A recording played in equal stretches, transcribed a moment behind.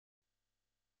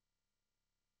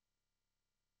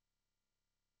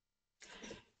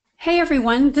Hey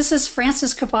everyone, this is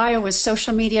Frances Caballo with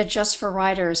Social Media Just for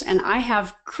Writers, and I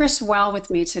have Chris Wow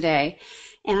with me today,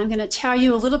 and I'm going to tell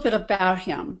you a little bit about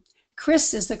him.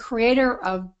 Chris is the creator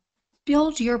of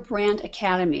Build Your Brand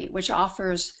Academy, which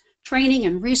offers training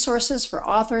and resources for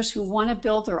authors who want to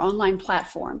build their online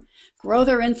platform, grow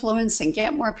their influence, and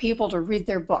get more people to read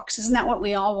their books. Isn't that what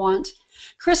we all want?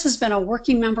 Chris has been a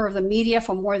working member of the media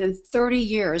for more than 30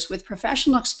 years with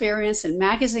professional experience in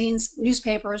magazines,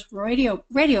 newspapers,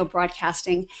 radio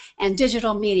broadcasting, and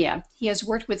digital media. He has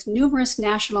worked with numerous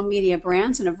national media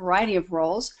brands in a variety of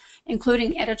roles,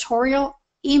 including editorial,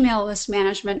 email list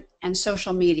management, and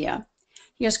social media.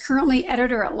 He is currently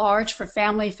editor-at-large for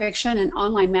Family Fiction, an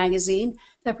online magazine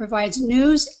that provides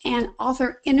news and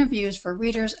author interviews for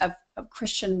readers of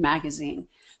Christian Magazine.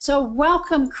 So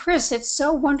welcome, Chris. It's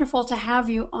so wonderful to have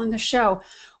you on the show.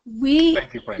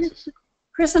 Thank you, Frances.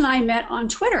 Chris and I met on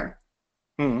Twitter.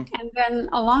 And then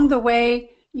along the way,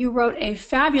 you wrote a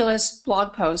fabulous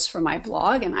blog post for my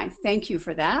blog, and I thank you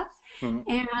for that.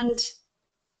 And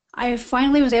I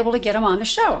finally was able to get him on the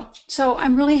show. So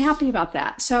I'm really happy about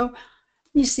that. So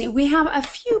you see, we have a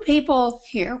few people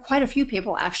here, quite a few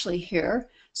people actually here.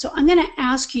 So I'm going to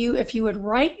ask you if you would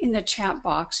write in the chat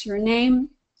box your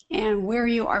name and where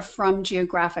you are from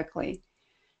geographically.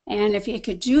 And if you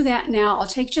could do that now, I'll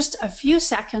take just a few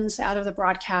seconds out of the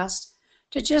broadcast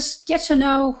to just get to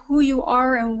know who you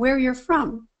are and where you're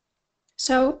from.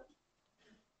 So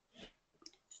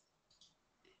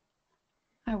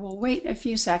I will wait a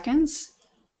few seconds.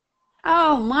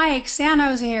 Oh, Mike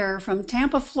Sano's here from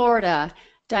Tampa, Florida.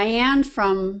 Diane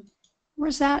from,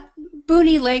 where's that?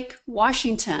 Booney Lake,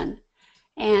 Washington.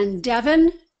 And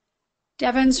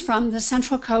Devin's from the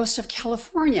Central Coast of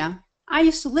California. I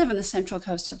used to live in the Central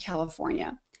Coast of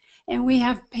California. And we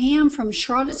have Pam from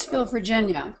Charlottesville,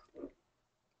 Virginia.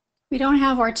 We don't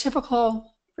have our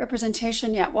typical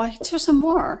representation yet. Well, there's some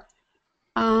more.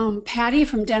 Patty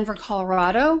from Denver,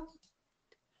 Colorado.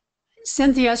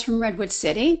 Cynthia's from Redwood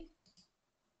City.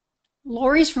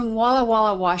 Lori's from Walla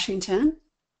Walla, Washington.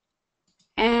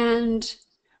 And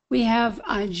we have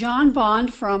John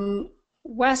Bond from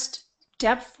West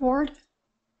Deptford,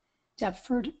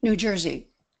 New Jersey.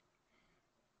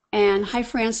 And hi,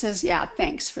 Frances. Yeah,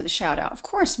 thanks for the shout out. Of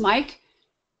course, Mike.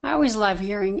 I always love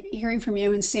hearing from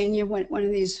you and seeing you at one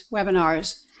of these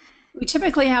webinars. We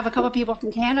typically have a couple people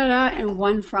from Canada and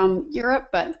one from Europe,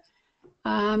 but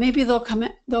maybe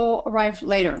they'll arrive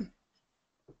later.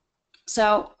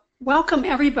 So welcome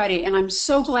everybody, and I'm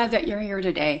so glad that you're here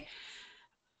today.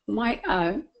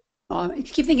 I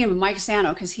keep thinking of Mike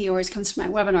Sano because he always comes to my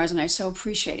webinars and I so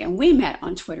appreciate it. And we met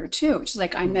on Twitter too, which is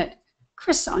like I met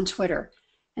Chris on Twitter.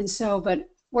 And so, but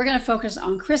we're going to focus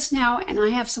on Chris now, and I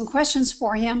have some questions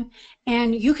for him.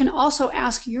 And you can also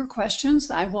ask your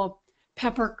questions. I will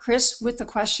pepper Chris with the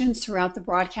questions throughout the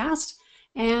broadcast.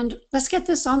 And let's get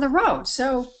this on the road.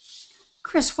 So,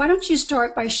 Chris, why don't you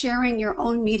start by sharing your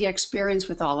own media experience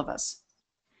with all of us?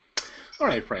 All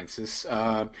right, Frances.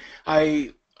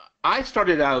 I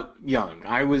started out young.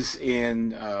 I was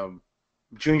in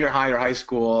junior high or high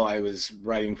school. I was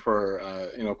writing for,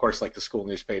 of course, like the school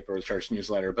newspaper, the church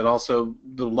newsletter, but also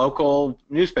the local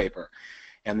newspaper.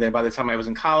 And then by the time I was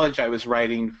in college, I was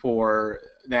writing for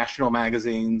national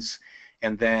magazines.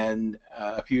 And then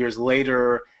a few years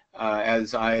later,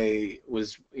 as I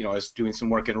was, I was doing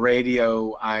some work in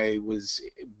radio, I was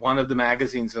one of the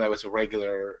magazines that I was a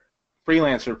regular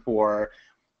freelancer for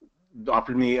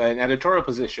offered me an editorial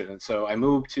position, and so I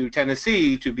moved to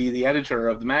Tennessee to be the editor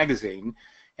of the magazine.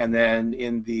 And then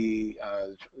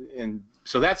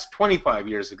so that's 25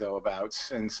 years ago about,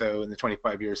 and so in the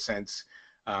 25 years since,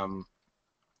 I've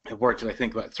worked at I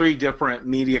think about 3 different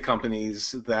media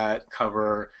companies that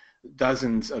cover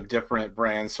dozens of different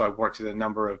brands. So I've worked at a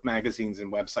number of magazines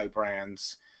and website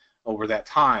brands over that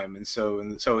time. And so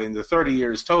in the 30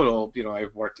 years total,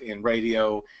 I've worked in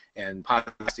radio and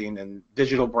podcasting and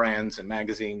digital brands and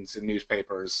magazines and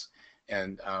newspapers,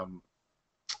 and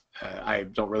I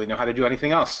don't really know how to do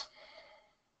anything else.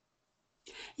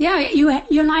 Yeah, you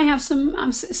and I have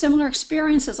some similar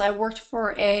experiences. I worked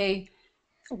for a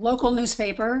local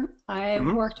newspaper. I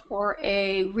worked for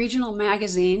a regional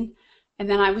magazine, and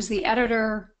then I was the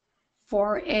editor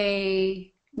for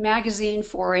a magazine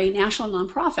for a national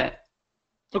nonprofit.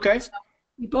 Okay. So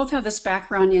we both have this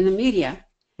background in the media.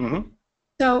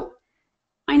 So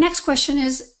my next question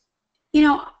is,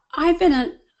 I'm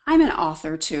an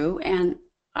author too, and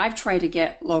I've tried to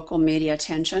get local media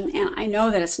attention, and I know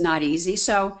that it's not easy.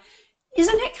 So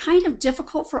isn't it kind of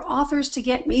difficult for authors to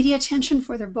get media attention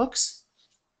for their books?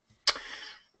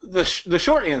 The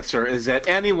short answer is that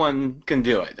anyone can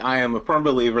do it. I am a firm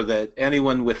believer that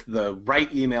anyone with the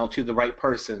right email to the right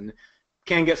person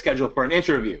can get scheduled for an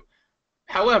interview.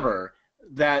 However,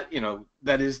 that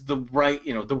is the right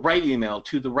email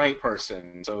to the right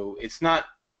person. So it's not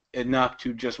enough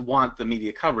to just want the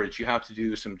media coverage. You have to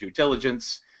do some due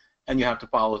diligence, and you have to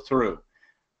follow through.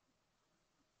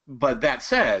 But that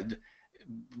said,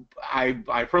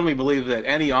 I firmly believe that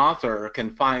any author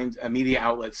can find a media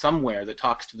outlet somewhere that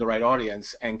talks to the right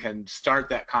audience and can start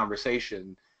that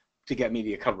conversation to get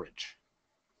media coverage.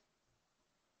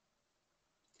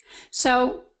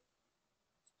 So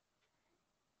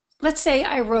let's say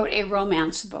I wrote a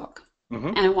romance book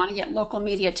and I want to get local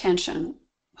media attention.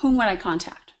 Whom would I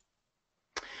contact?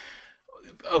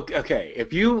 Okay,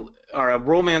 if you are a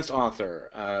romance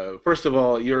author, first of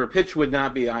all, your pitch would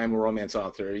not be "I'm a romance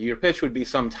author." Your pitch would be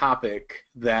some topic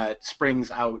that springs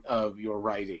out of your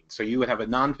writing. So you would have a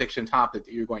nonfiction topic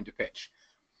that you're going to pitch.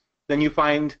 Then you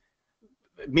find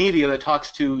media that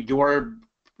talks to your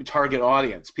target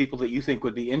audience, people that you think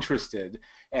would be interested,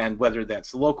 and whether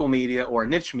that's local media or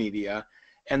niche media,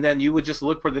 and then you would just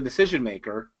look for the decision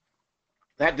maker.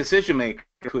 That decision maker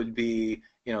could be,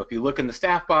 if you look in the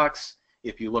staff box,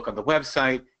 if you look on the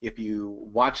website, if you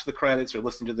watch the credits or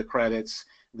listen to the credits,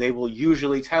 they will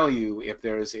usually tell you if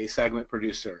there's a segment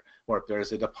producer or if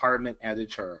there's a department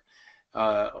editor.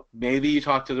 Maybe you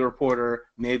talk to the reporter,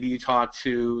 maybe you talk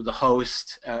to the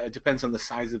host. It depends on the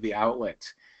size of the outlet.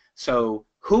 So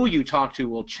who you talk to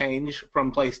will change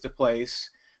from place to place,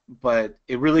 but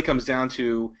it really comes down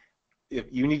to if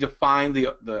you need to find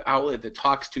the outlet that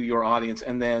talks to your audience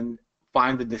and then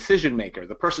find the decision maker,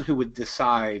 the person who would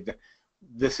decide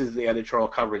this is the editorial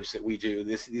coverage that we do,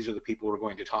 these are the people we're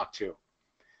going to talk to.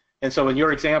 And so in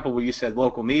your example where you said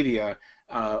local media,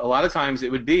 a lot of times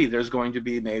it would be there's going to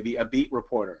be maybe a beat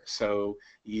reporter. So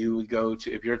you would go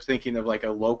to, if you're thinking of like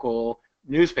a local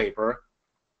newspaper,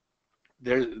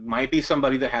 there might be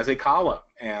somebody that has a column,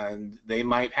 and they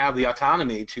might have the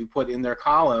autonomy to put in their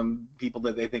column people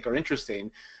that they think are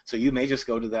interesting. So you may just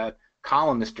go to that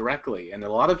columnist directly. And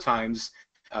a lot of times,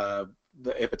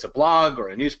 if it's a blog or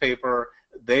a newspaper,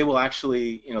 they will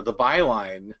actually, the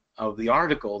byline of the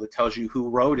article that tells you who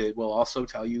wrote it will also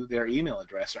tell you their email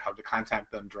address or how to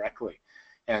contact them directly.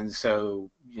 And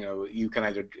so, you can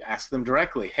either ask them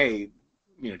directly, hey,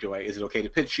 is it okay to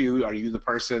pitch you? Are you the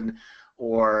person?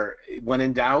 Or when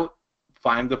in doubt,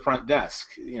 find the front desk,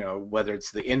 whether it's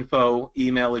the info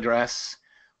email address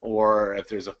or if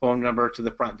there's a phone number to the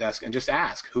front desk, and just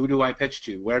ask, who do I pitch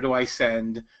to? Where do I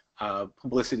send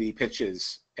publicity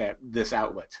pitches at this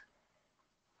outlet?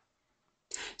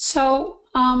 So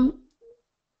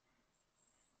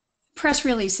press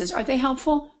releases, are they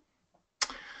helpful?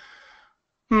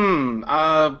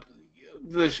 The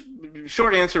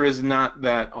short answer is not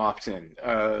that often.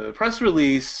 Press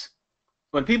release,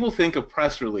 when people think of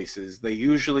press releases, they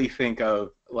usually think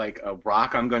of like a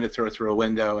rock I'm going to throw through a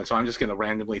window, and so I'm just going to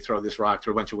randomly throw this rock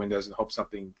through a bunch of windows and hope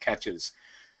something catches.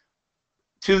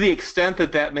 To the extent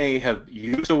that that may have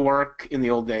used to work in the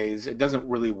old days, it doesn't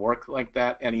really work like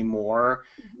that anymore.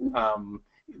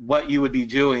 What you would be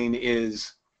doing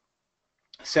is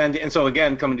and so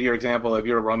again, coming to your example, if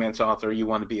you're a romance author, you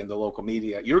want to be in the local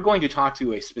media, you're going to talk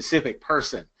to a specific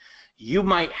person. You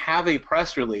might have a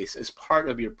press release as part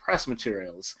of your press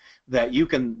materials that you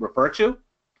can refer to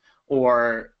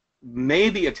or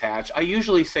maybe attach. I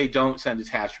usually say don't send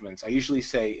attachments. I usually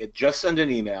say just send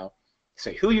an email,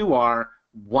 say who you are,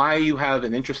 why you have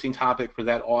an interesting topic for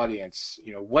that audience,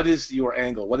 what is your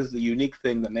angle, what is the unique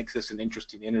thing that makes this an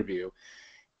interesting interview.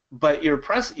 But your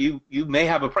press, you may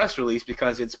have a press release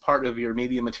because it's part of your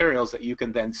media materials that you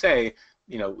can then say,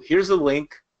 here's a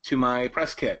link to my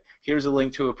press kit. Here's a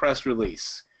link to a press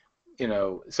release.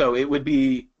 So it would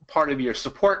be part of your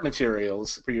support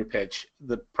materials for your pitch.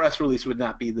 The press release would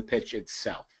not be the pitch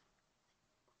itself.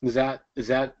 Does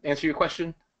that answer your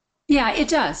question? Yeah, it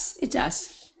does. It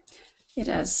does. It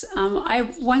does. I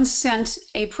once sent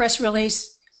a press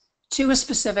release to a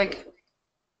specific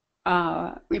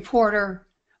reporter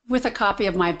with a copy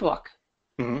of my book.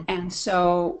 And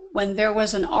so when there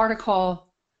was an article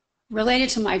related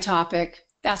to my topic,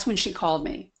 that's when she called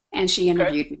me and she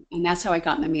interviewed me, and that's how I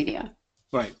got in the media.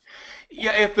 Right.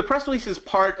 Yeah, if the press release is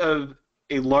part of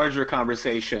a larger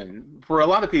conversation, for a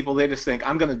lot of people, they just think,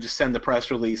 I'm going to just send the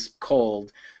press release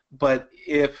cold. But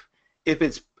if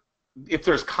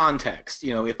there's context,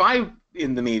 if I,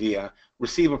 in the media,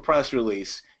 receive a press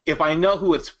release, if I know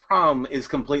who it's from, it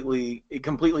completely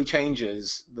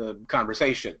changes the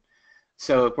conversation.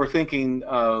 So if we're thinking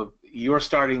of you're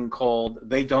starting cold,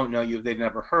 they don't know you, they've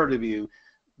never heard of you,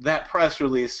 that press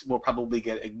release will probably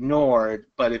get ignored.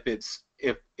 But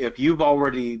if you've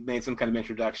already made some kind of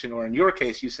introduction, or in your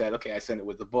case you said, okay, I sent it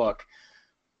with the book,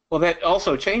 well, that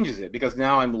also changes it, because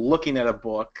now I'm looking at a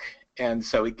book, and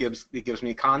so it gives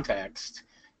me context,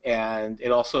 and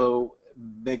it also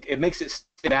makes it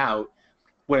stand out.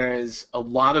 Whereas a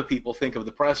lot of people think of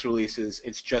the press releases,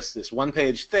 it's just this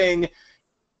one-page thing.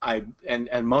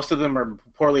 And most of them are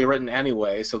poorly written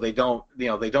anyway, so they don't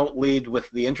lead with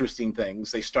the interesting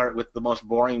things. They start with the most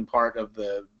boring part of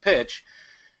the pitch.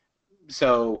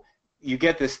 So you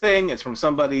get this thing. It's from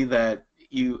somebody that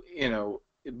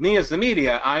me as the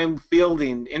media, I'm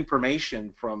fielding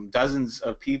information from dozens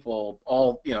of people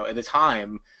all at a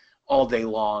time, all day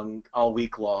long, all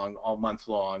week long, all month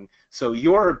long. So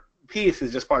your piece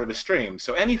is just part of a stream.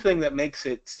 So anything that makes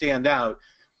it stand out,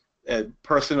 a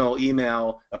personal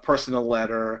email, a personal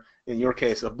letter, in your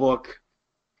case, a book,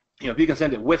 if you can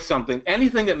send it with something,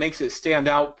 anything that makes it stand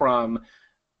out from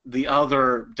the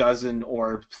other dozen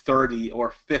or 30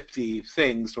 or 50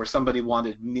 things where somebody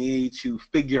wanted me to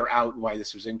figure out why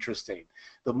this was interesting.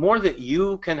 The more that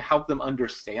you can help them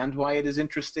understand why it is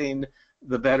interesting,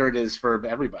 the better it is for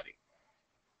everybody.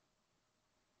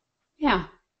 Yeah,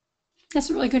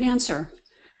 that's a really good answer.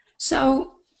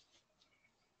 So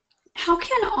how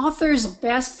can authors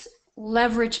best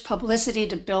leverage publicity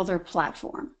to build their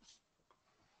platform?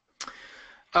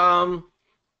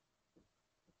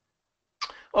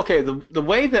 Okay, the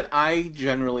way that I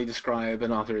generally describe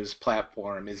an author's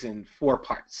platform is in 4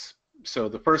 parts. So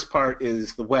the first part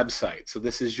is the website. So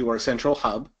this is your central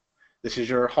hub. This is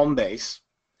your home base.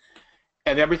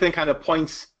 And everything kind of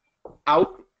points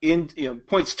out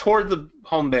points toward the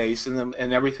home base, and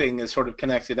everything is sort of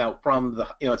connected out from the,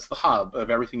 it's the hub of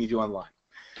everything you do online.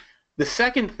 The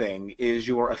second thing is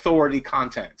your authority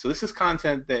content. So this is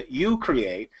content that you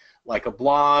create, like a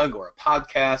blog or a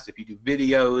podcast, if you do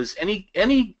videos,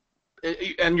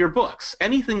 and your books,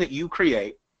 anything that you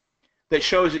create that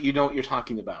shows that you know what you're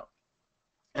talking about.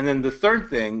 And then the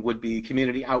third thing would be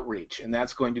community outreach, and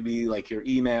that's going to be like your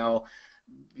email,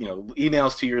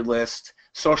 emails to your list,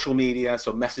 social media,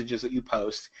 so messages that you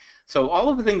post. So all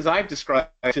of the things I've described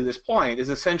to this point is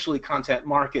essentially content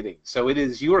marketing. So it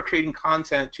is, you are creating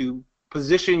content to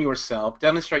position yourself,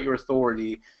 demonstrate your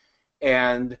authority,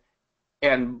 and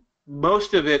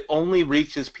most of it only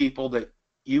reaches people that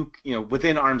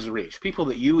within arm's reach, people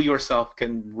that you yourself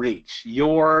can reach.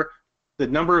 The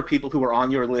number of people who are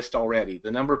on your list already, the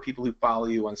number of people who follow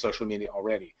you on social media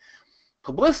already.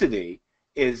 Publicity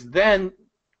is then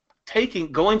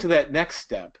going to that next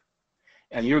step,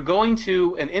 and you're going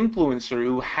to an influencer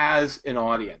who has an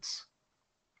audience.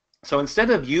 So instead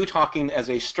of you talking as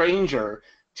a stranger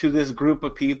to this group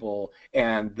of people,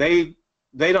 and they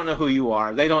don't know who you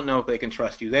are, they don't know if they can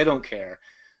trust you, they don't care,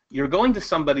 you're going to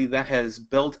somebody that has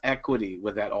built equity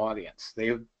with that audience. They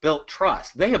have built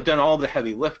trust. They have done all the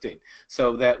heavy lifting,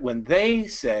 so that when they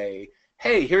say,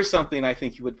 hey, here's something I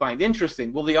think you would find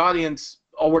interesting, well, the audience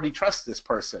already trusts this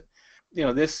person.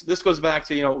 This goes back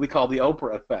to what we call the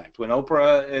Oprah effect. When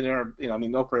Oprah,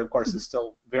 Oprah of course is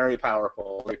still very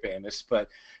powerful, very famous, but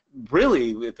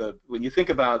really when you think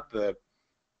about the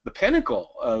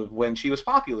pinnacle of when she was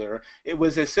popular, it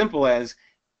was as simple as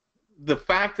the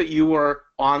fact that you were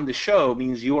on the show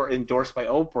means you are endorsed by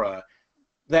Oprah.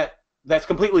 That's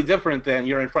completely different than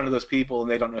you're in front of those people and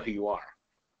they don't know who you are.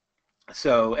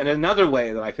 So, and another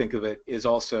way that I think of it is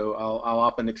also, I'll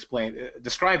often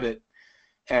describe it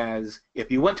as if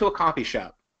you went to a coffee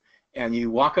shop and you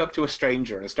walk up to a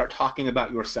stranger and start talking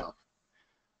about yourself,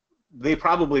 they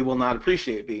probably will not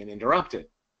appreciate being interrupted.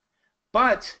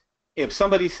 But if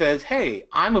somebody says, hey,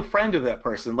 I'm a friend of that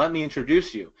person, let me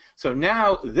introduce you. So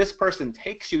now this person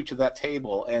takes you to that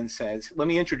table and says, let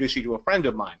me introduce you to a friend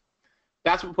of mine.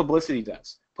 That's what publicity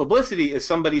does. Publicity is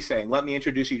somebody saying, let me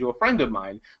introduce you to a friend of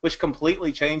mine, which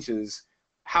completely changes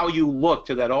how you look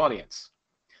to that audience.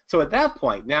 So at that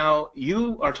point, now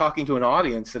you are talking to an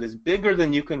audience that is bigger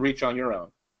than you can reach on your own.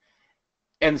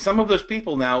 And some of those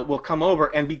people now will come over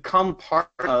and become part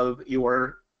of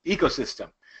your ecosystem.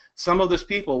 Some of those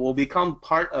people will become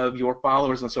part of your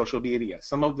followers on social media.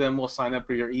 Some of them will sign up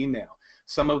for your email.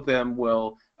 Some of them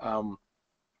will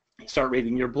start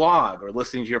reading your blog or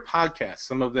listening to your podcast.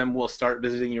 Some of them will start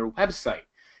visiting your website.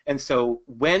 And so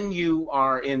when you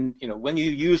are when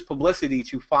you use publicity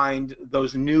to find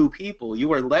those new people,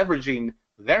 you are leveraging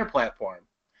their platform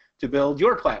to build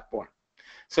your platform.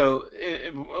 So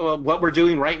what we're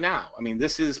doing right now,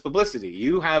 this is publicity.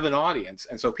 You have an audience,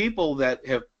 and so people that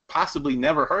have possibly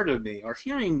never heard of me are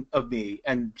hearing of me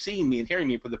and seeing me and hearing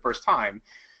me for the first time.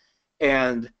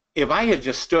 And if I had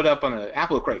just stood up on an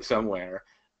apple crate somewhere,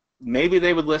 maybe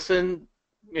they would listen,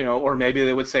 or maybe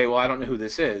they would say, well, I don't know who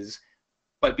this is.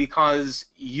 But because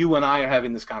you and I are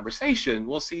having this conversation,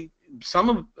 we'll see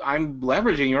I'm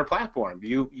leveraging your platform.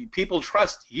 People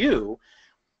trust you,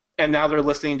 and now they're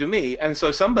listening to me. And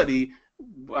so somebody,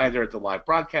 either at the live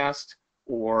broadcast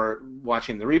or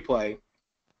watching the replay,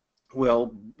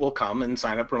 will come and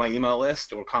sign up for my email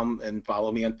list, or come and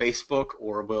follow me on Facebook,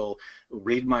 or will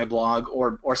read my blog,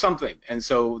 or something. And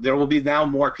so there will be now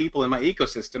more people in my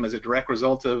ecosystem as a direct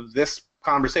result of this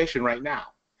conversation right now.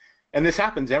 And this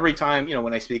happens every time,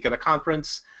 when I speak at a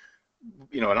conference,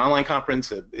 an online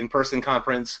conference, an in-person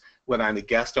conference, when I'm a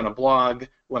guest on a blog,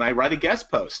 when I write a guest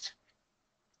post.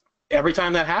 Every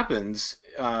time that happens,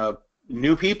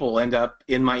 new people end up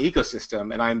in my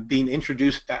ecosystem, and I'm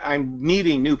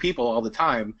meeting new people all the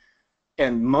time,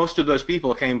 and most of those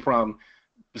people came from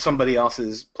somebody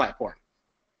else's platform.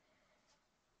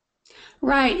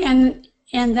 Right,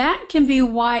 and that can be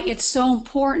why it's so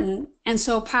important and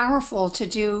so powerful to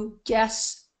do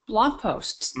guest blog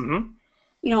posts. Mm-hmm.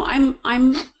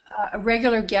 I'm a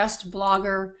regular guest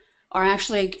blogger, or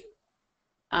actually,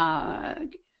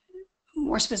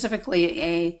 more specifically,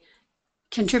 a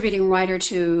contributing writer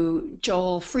to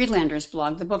Joel Friedlander's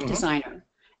blog, The Book Mm-hmm. Designer.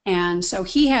 And so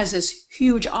he has this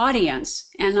huge audience,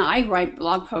 and I write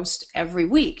blog posts every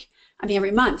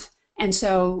month. And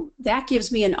so that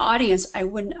gives me an audience I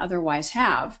wouldn't otherwise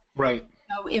have. Right.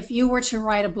 So if you were to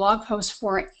write a blog post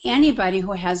for anybody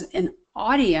who has an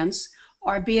audience,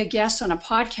 or be a guest on a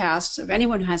podcast of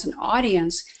anyone who has an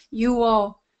audience, you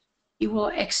will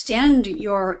extend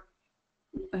your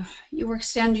what's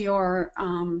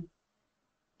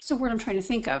the word I'm trying to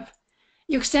think of?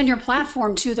 You extend your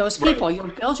platform to those people. Right. You'll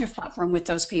build your platform with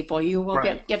those people. You will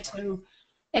Right. get to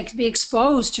be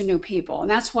exposed to new people,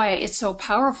 and that's why it's so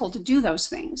powerful to do those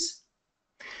things.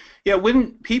 Yeah,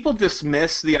 when people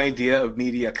dismiss the idea of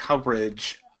media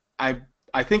coverage,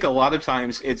 I think a lot of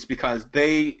times it's because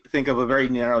they think of a very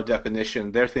narrow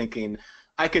definition. They're thinking,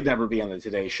 I could never be on the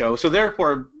Today Show, so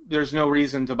therefore there's no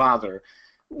reason to bother.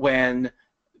 When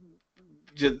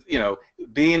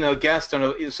being a guest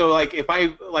on if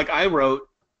I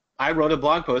wrote a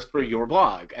blog post for your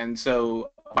blog, and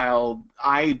so while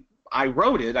I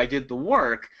wrote it, I did the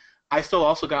work, I still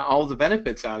also got all the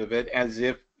benefits out of it, as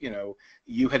if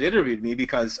you had interviewed me,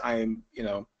 because I'm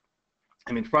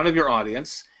in front of your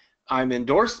audience. I'm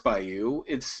endorsed by you.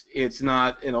 It's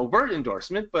not an overt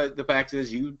endorsement, but the fact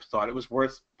is you thought it was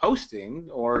worth posting,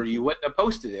 or you wouldn't have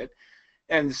posted it.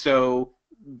 And so,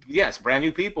 yes, brand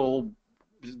new people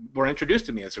were introduced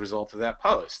to me as a result of that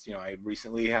post. I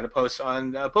recently had a post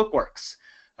on Bookworks.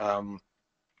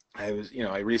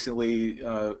 I recently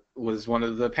was one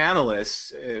of the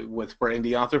panelists for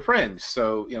Indie Author Fringe.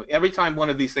 So every time one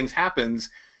of these things happens,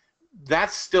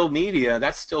 that's still media.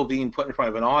 That's still being put in front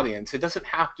of an audience. It doesn't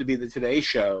have to be the Today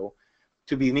Show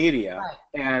to be media.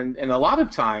 Right. And a lot of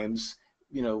times,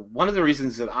 one of the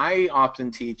reasons that I often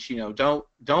teach,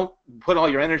 don't put all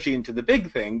your energy into the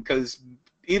big thing, because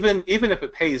even if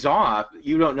it pays off,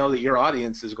 you don't know that your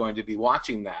audience is going to be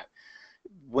watching that.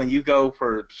 When you go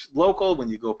for local, when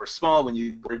you go for small, when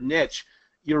you go for niche,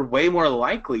 you're way more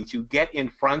likely to get in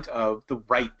front of the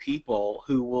right people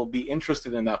who will be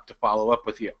interested enough to follow up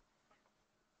with you.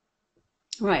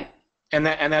 Right. And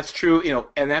that's true,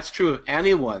 and that's true of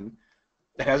anyone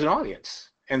that has an audience.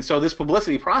 And so this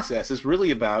publicity process is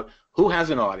really about who has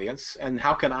an audience and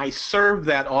how can I serve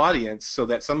that audience so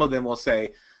that some of them will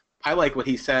say, I like what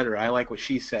he said, or I like what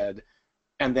she said,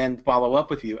 and then follow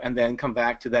up with you, and then come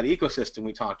back to that ecosystem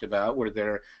we talked about, where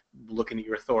they're looking at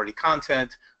your authority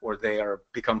content, or they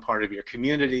become part of your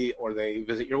community, or they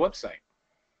visit your website.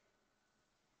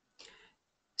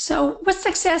 So what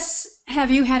success have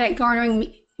you had at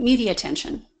garnering media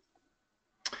attention?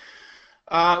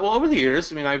 Well, over the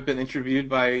years, I've been interviewed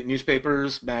by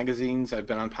newspapers, magazines, I've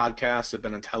been on podcasts, I've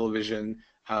been on television.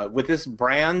 With this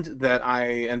brand that I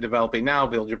am developing now,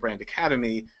 Build Your Brand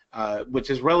Academy, which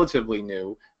is relatively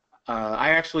new,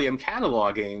 I actually am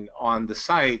cataloging on the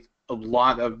site a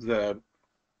lot of the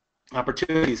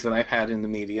opportunities that I've had in the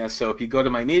media. So if you go to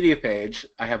my media page,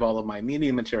 I have all of my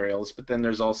media materials, but then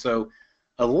there's also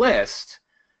a list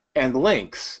and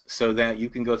links so that you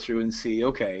can go through and see,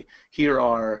 okay, here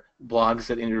are blogs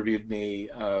that interviewed me,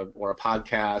 or a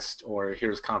podcast, or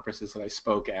here's conferences that I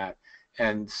spoke at.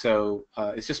 And so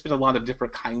it's just been a lot of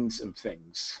different kinds of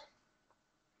things.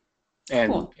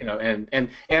 And cool. And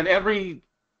every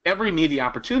media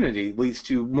opportunity leads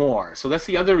to more. So that's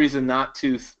the other reason not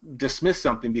to dismiss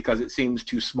something because it seems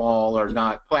too small or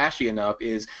not flashy enough,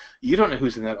 is you don't know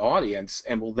who's in that audience,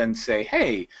 and will then say,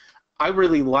 hey, I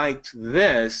really liked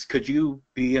this. Could you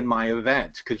be in my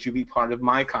event? Could you be part of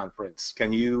my conference?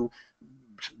 Can you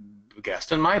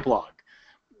guest on my blog.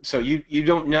 So you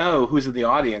don't know who's in the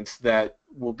audience that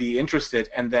will be interested,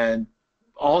 and then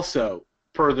also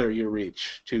further your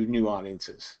reach to new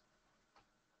audiences.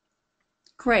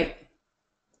 Great.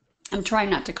 I'm trying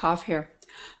not to cough here.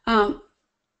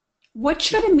 What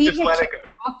should a media kit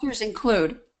for authors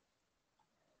include?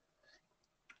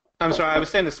 I'm sorry, I was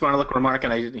saying the smart aleck remark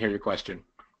and I didn't hear your question.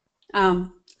 I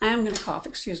am going to cough,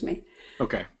 excuse me.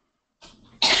 Okay.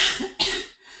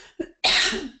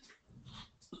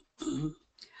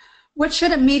 What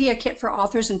should a media kit for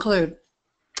authors include?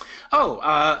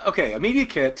 Okay, a media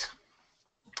kit.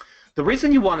 The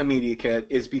reason you want a media kit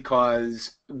is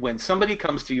because when somebody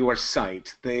comes to your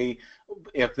site,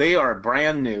 if they are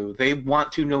brand new, they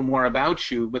want to know more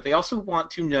about you, but they also want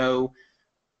to know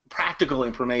practical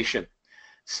information.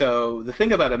 So the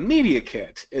thing about a media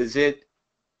kit is it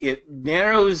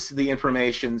narrows the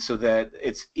information so that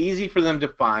it's easy for them to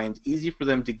find, easy for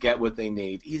them to get what they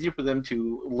need, easy for them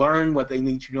to learn what they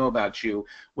need to know about you,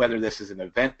 whether this is an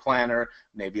event planner,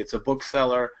 maybe it's a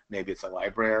bookseller, maybe it's a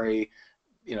library,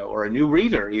 or a new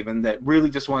reader even that really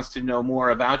just wants to know more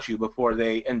about you before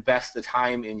they invest the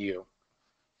time in you.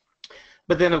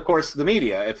 But then, of course, the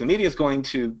media. If the media is going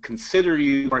to consider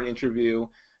you for an interview,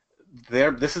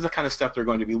 this is the kind of stuff they're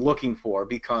going to be looking for,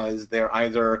 because they're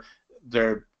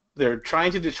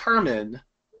trying to determine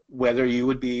whether you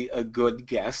would be a good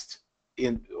guest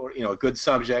or a good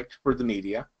subject for the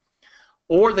media,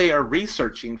 or they are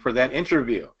researching for that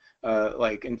interview.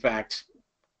 Like, in fact,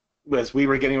 as we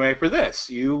were getting ready for this,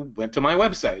 you went to my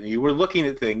website and you were looking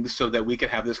at things so that we could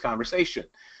have this conversation.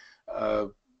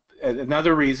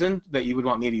 Another reason that you would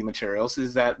want media materials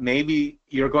is that maybe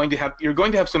you're going to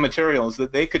have some materials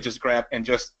that they could just grab and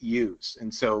just use.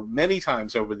 And so many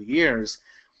times over the years,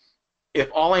 if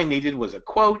all I needed was a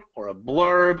quote or a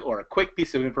blurb or a quick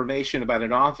piece of information about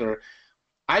an author,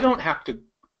 I don't have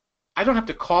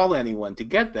to call anyone to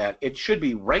get that. It should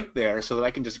be right there so that I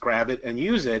can just grab it and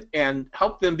use it and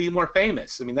help them be more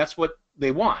famous. I mean, that's what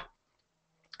they want.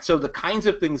 So the kinds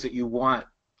of things that you want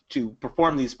to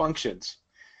perform these functions: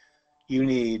 you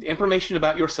need information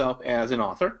about yourself as an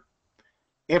author,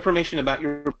 information about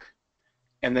your book,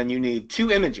 and then you need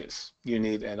 2 images. You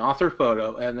need an author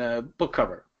photo and a book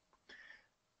cover.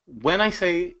 When I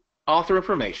say author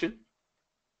information,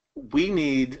 we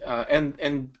need, I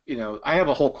have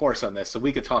a whole course on this, so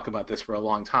we could talk about this for a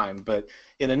long time, but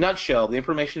in a nutshell, the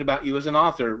information about you as an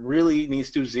author really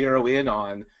needs to zero in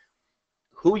on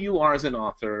who you are as an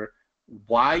author,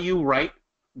 why you write,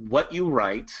 what you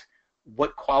write,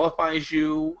 what qualifies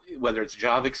you, whether it's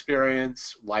job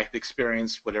experience, life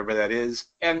experience, whatever that is.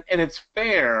 And it's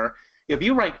fair, if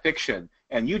you write fiction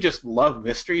and you just love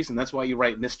mysteries and that's why you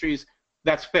write mysteries,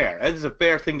 that's fair. That is a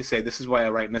fair thing to say, this is why I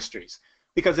write mysteries,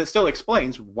 because it still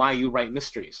explains why you write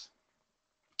mysteries.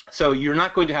 So you're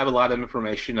not going to have a lot of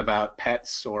information about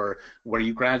pets or where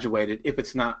you graduated if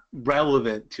it's not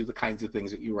relevant to the kinds of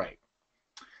things that you write.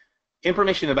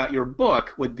 Information about your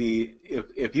book would be,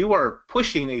 if you are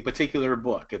pushing a particular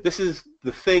book, if this is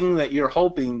the thing that you're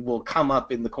hoping will come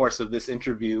up in the course of this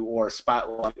interview or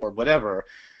spotlight or whatever,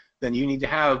 then you need to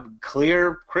have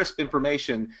clear, crisp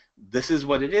information. This is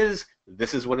what it is.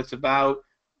 This is what it's about.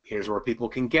 Here's where people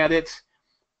can get it.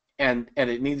 And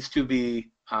it needs to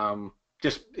be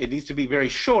it needs to be very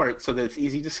short so that it's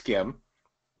easy to skim.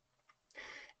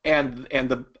 And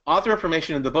the author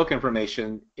information and the book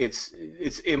information, it's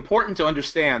important to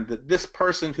understand that this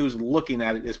person who's looking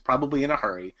at it is probably in a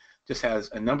hurry, just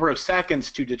has a number of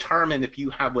seconds to determine if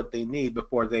you have what they need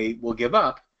before they will give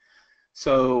up.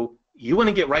 So you want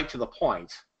to get right to the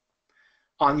point.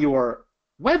 On your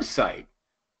website,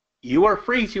 you are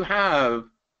free to have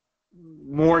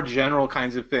more general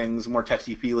kinds of things, more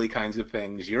touchy-feely kinds of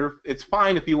things. It's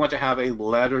fine if you want to have a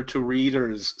letter to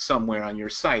readers somewhere on your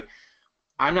site.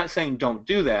 I'm not saying don't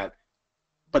do that,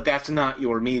 but that's not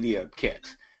your media kit.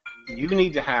 You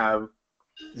need to have,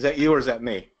 is that you or is that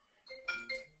me?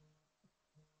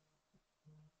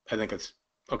 I think it's,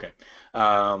 okay.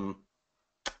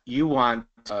 You want,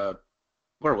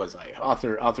 where was I?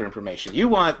 Author information. You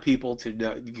want people to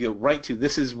go right to,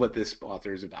 this is what this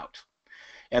author is about.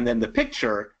 And then the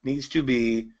picture needs to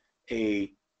be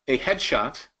a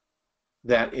headshot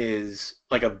that is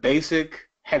like a basic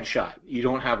headshot. You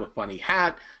don't have a funny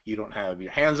hat, you don't have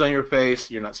your hands on your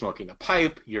face, you're not smoking a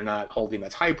pipe, you're not holding a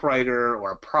typewriter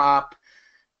or a prop.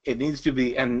 It needs to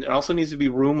be, and it also needs to be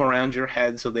room around your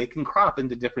head so they can crop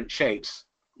into different shapes.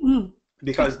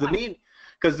 Because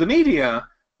the media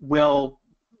will,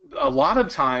 a lot of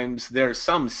times there's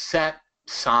some set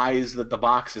size that the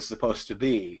box is supposed to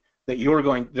be, that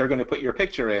they're going to put your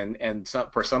picture in, and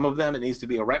for some of them it needs to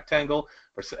be a rectangle,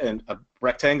 and a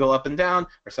rectangle up and down.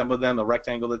 For some of them a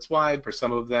rectangle that's wide. For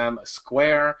some of them a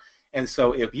square. And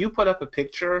so if you put up a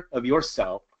picture of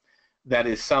yourself that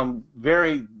is some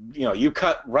very, you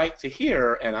cut right to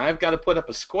here, and I've got to put up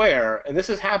a square, and this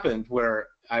has happened where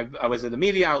I was at a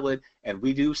media outlet and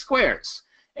we do squares,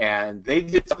 and they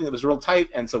did something that was real tight,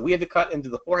 and so we had to cut into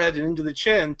the forehead and into the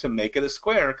chin to make it a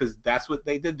square because that's what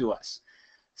they did to us.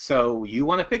 So you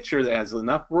want a picture that has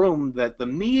enough room that the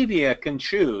media can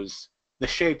choose the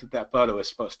shape that that photo is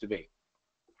supposed to be,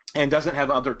 and doesn't have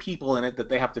other people in it that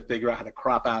they have to figure out how to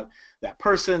crop out that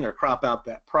person or crop out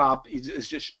that prop. It's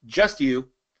just you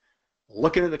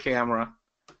looking at the camera,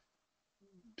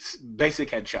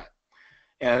 basic headshot.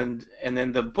 And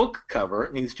then the book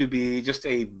cover needs to be just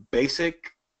a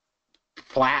basic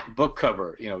flat book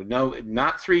cover. No,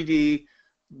 not 3D,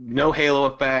 no halo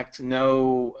effect,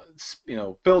 no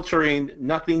filtering,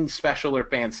 nothing special or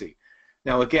fancy.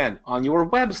 Now again, on your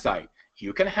website,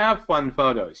 you can have fun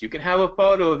photos. You can have a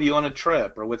photo of you on a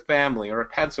trip or with family or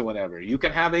pets or whatever. You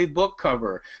can have a book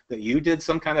cover that you did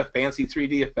some kind of fancy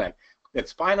 3D effect.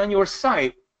 It's fine on your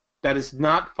site. That is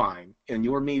not fine in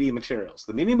your media materials.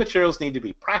 The media materials need to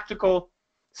be practical,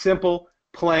 simple,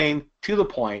 plain, to the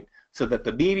point, so that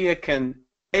the media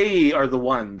they are the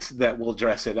ones that will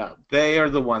dress it up. They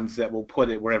are the ones that will put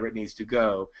it wherever it needs to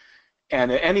go. And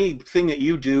anything that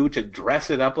you do to dress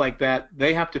it up like that,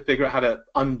 they have to figure out how to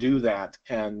undo that.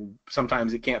 And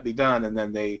sometimes it can't be done, and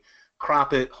then they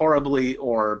crop it horribly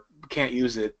or can't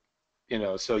use it.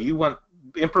 So you want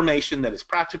information that is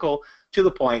practical, to the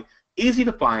point, easy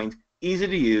to find, easy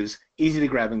to use, easy to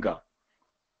grab and go.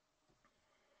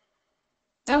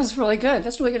 That was really good.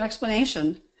 That's a really good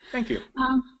explanation. Thank you.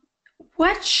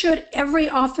 What should every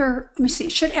author, let me see,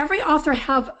 should every author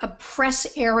have a press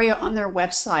area on their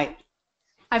website?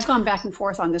 I've gone back and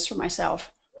forth on this for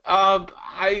myself.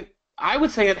 I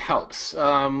would say it helps.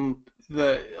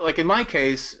 Like in my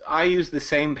case, I use the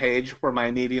same page for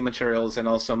my media materials and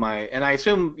also and I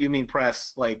assume you mean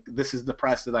press, like this is the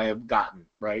press that I have gotten,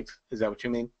 right? Is that what you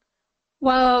mean?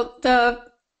 Well, the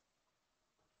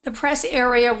press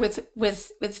area with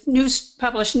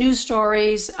published news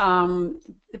stories,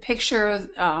 the picture,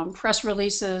 press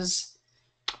releases.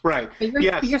 Right.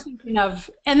 Yes. You're thinking of,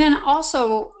 and then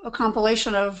also a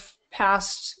compilation of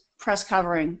past press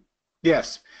covering.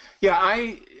 Yes. Yeah,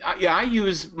 I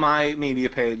use my media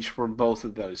page for both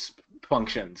of those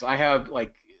functions. I have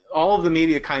like all of the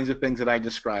media kinds of things that I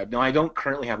described. Now, I don't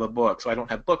currently have a book, so I don't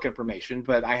have book information,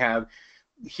 but I have,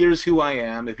 here's who I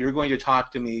am. If you're going to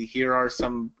talk to me, here are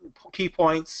some key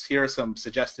points. Here are some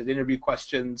suggested interview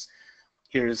questions.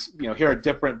 Here are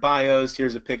different bios.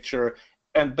 Here's a picture.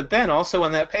 But then also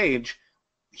on that page,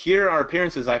 here are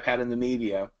appearances I've had in the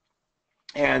media.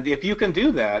 And if you can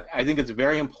do that, I think it's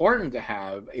very important to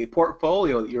have a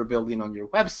portfolio that you're building on your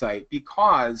website,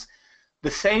 because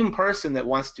the same person that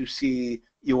wants to see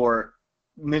your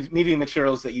media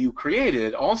materials that you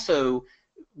created, also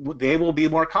they will be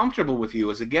more comfortable with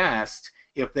you as a guest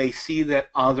if they see that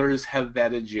others have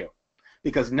vetted you.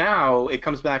 Because now it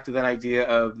comes back to that idea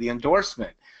of the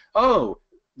endorsement. Oh,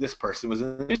 this person was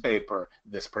in the newspaper,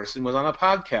 this person was on a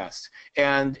podcast.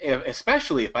 And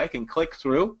especially if I can click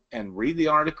through and read the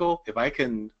article, if I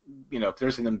can, if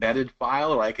there's an embedded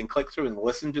file, or I can click through and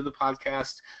listen to the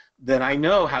podcast, then I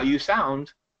know how you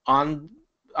sound on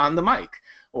the mic.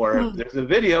 Or if there's a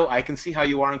video, I can see how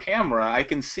you are on camera. I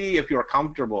can see if you're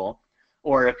comfortable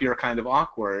or if you're kind of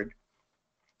awkward.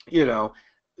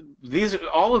 These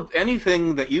are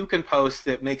anything that you can post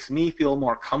that makes me feel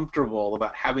more comfortable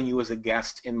about having you as a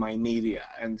guest in my media.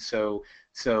 And so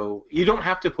you don't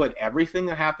have to put everything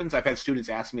that happens. I've had students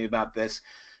ask me about this.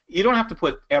 You don't have to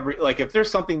put if there's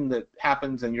something that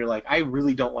happens and you're like, I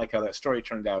really don't like how that story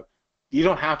turned out, you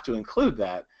don't have to include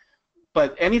that.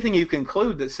 But anything you can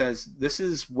include that says, this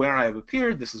is where I have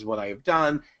appeared, this is what I have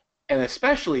done, and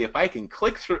especially if I can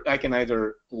click through, I can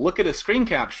either look at a screen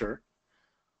capture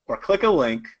or click a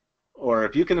link, or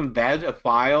if you can embed a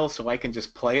file so I can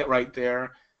just play it right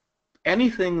there,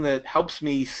 anything that helps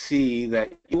me see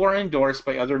that you are endorsed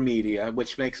by other media,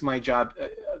 which makes my job,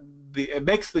 it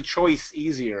makes the choice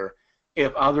easier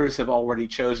if others have already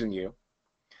chosen you.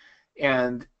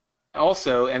 And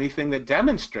also anything that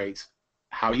demonstrates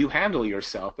how you handle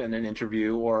yourself in an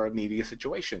interview or a media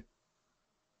situation.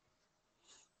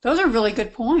 Those are really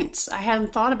good points. I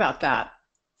hadn't thought about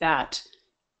that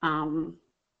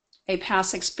a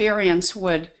past experience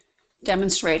would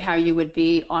demonstrate how you would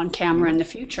be on camera in the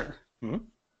future. Mm-hmm.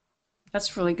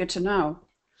 That's really good to know.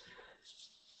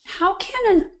 How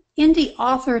can an indie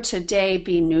author today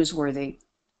be newsworthy?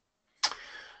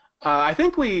 I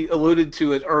think we alluded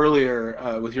to it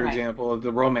earlier with your Right. example of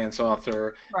the romance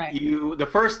author. Right.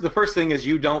 The first thing is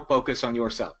you don't focus on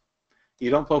yourself. You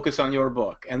don't focus on your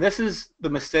book, and this is the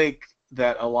mistake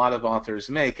that a lot of authors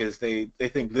make is they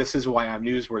think this is why I'm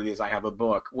newsworthy is I have a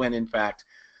book when in fact,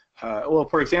 well,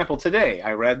 for example, today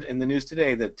I read in the news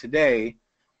today that today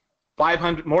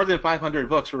 500 more than 500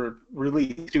 books were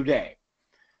released today.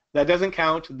 That doesn't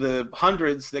count the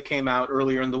hundreds that came out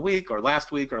earlier in the week or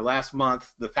last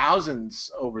month, the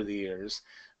thousands over the years,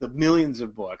 the millions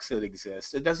of books that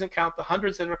exist. It doesn't count the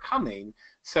hundreds that are coming.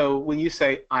 So when you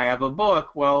say, I have a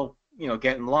book, well,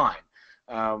 get in line.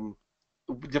 Um,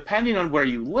 Depending on where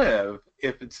you live,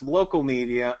 if it's local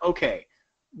media, okay,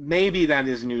 maybe that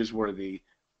is newsworthy,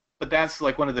 but that's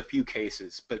like one of the few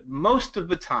cases. But most of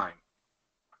the time,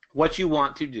 what you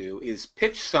want to do is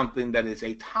pitch something that is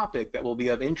a topic that will be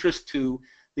of interest to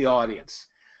the audience.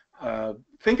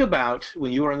 Think about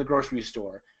when you are in the grocery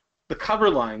store, the cover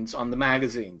lines on the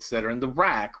magazines that are in the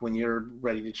rack when you're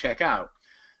ready to check out.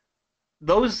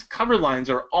 Those cover lines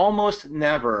are almost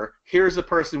never, here's a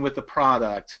person with a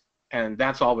product, and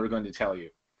that's all we're going to tell you.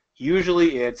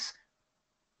 Usually it's,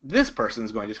 this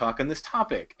person's going to talk on this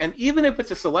topic. And even if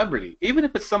it's a celebrity, even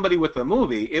if it's somebody with a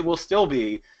movie, it will still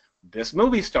be this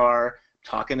movie star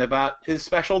talking about his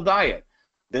special diet.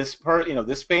 This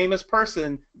famous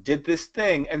person did this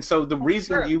thing, and so the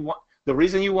reason True.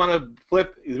 you want to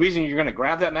flip, the reason you're going to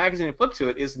grab that magazine and flip to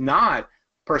it is not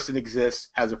person exists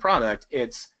as a product.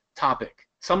 It's topic,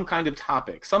 some kind of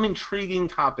topic, some intriguing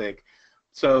topic.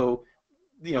 So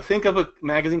think of a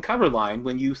magazine cover line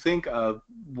when you think of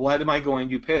what am I going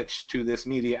to pitch to this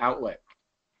media outlet.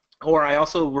 Or I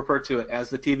also refer to it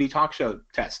as the TV talk show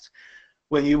test.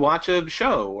 When you watch a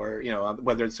show, or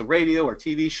whether it's a radio or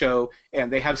TV show,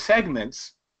 and they have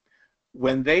segments,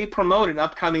 when they promote an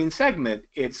upcoming segment,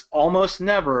 it's almost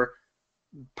never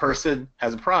person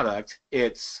has a product.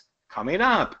 It's coming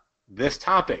up, this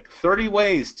topic, 30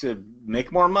 ways to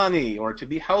make more money or to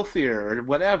be healthier or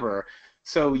whatever.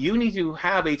 So you need to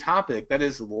have a topic that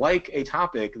is like a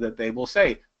topic that they will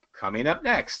say, coming up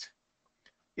next.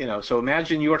 So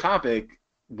imagine your topic.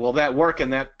 Will that work in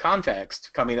that context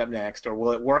coming up next, or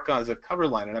will it work as a cover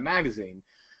line in a magazine?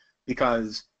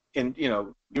 Because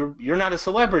you're not a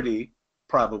celebrity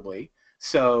probably.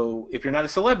 So if you're not a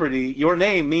celebrity, your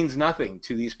name means nothing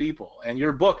to these people, and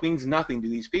your book means nothing to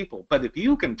these people. But if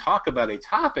you can talk about a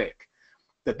topic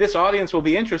that this audience will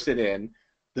be interested in,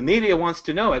 the media wants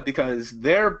to know it because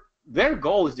their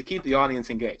goal is to keep the audience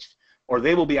engaged, or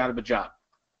they will be out of a job.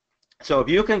 So if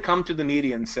you can come to the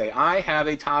media and say, I have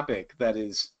a topic that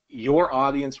is your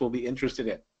audience will be interested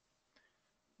in,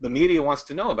 the media wants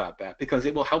to know about that because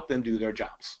it will help them do their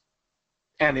jobs.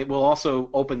 And it will also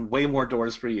open way more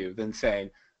doors for you than saying,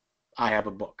 I have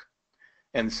a book.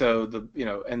 And so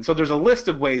there's a list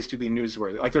of ways to be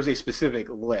newsworthy. Like there's a specific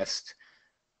list,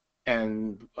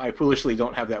 and I foolishly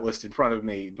don't have that list in front of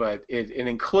me, but it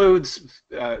includes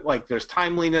like there's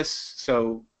timeliness.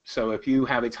 So if you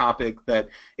have a topic that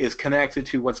is connected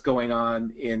to what's going on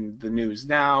in the news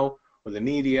now or the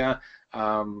media,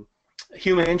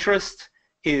 human interest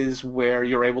is where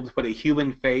you're able to put a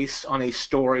human face on a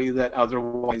story that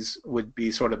otherwise would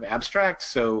be sort of abstract.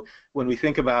 So when we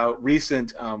think about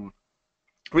recent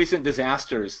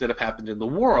disasters that have happened in the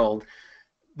world,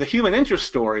 the human interest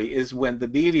story is when the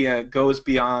media goes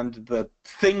beyond the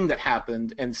thing that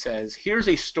happened and says, here's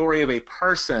a story of a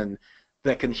person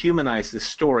that can humanize this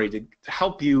story to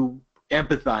help you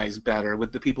empathize better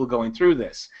with the people going through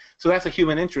this. So that's a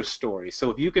human interest story. So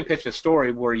if you can pitch a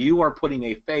story where you are putting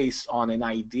a face on an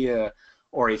idea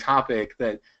or a topic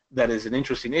that is an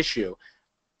interesting issue,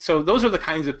 so those are the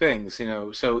kinds of things,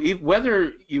 So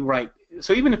even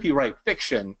if you write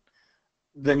fiction,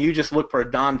 then you just look for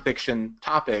nonfiction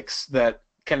topics that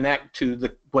connect to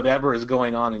whatever is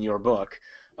going on in your book.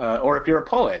 Or if you're a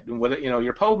poet,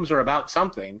 your poems are about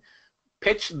something.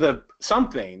 Pitch the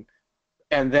something,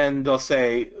 and then they'll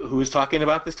say, who's talking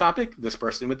about this topic? This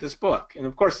person with this book. And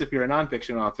of course, if you're a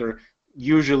nonfiction author,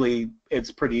 usually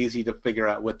it's pretty easy to figure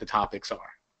out what the topics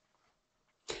are.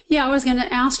 Yeah, I was going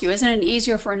to ask you, isn't it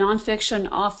easier for a nonfiction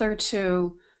author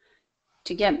to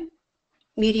get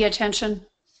media attention?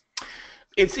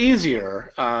 It's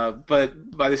easier,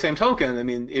 but by the same token, I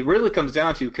mean, it really comes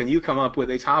down to, can you come up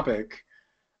with a topic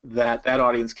that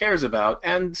audience cares about?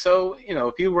 And so,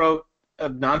 if you wrote a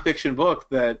nonfiction book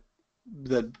that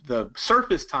the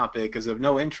surface topic is of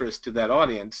no interest to that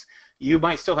audience, you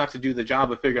might still have to do the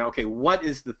job of figuring out, okay, what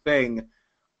is the thing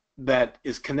that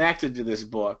is connected to this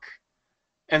book?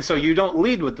 And so you don't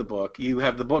lead with the book. You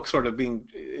have the book sort of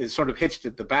hitched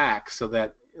at the back, so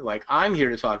that, like, I'm here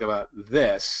to talk about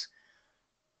this,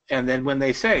 And then when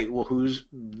they say, well, who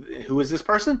is this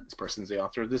person? This person's the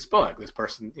author of this book. This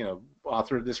person,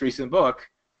 author of this recent book.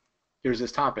 Here's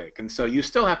this topic. And so you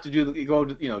still have to do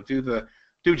the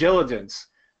due diligence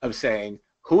of saying,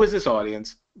 who is this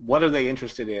audience? What are they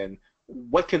interested in?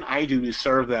 What can I do to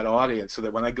serve that audience so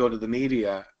that when I go to the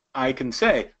media, I can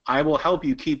say, I will help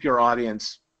you keep your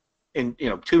audience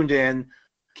tuned in,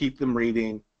 keep them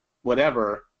reading,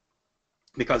 whatever,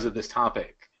 because of this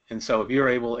topic. And so if you're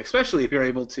able, especially if you're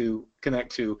able to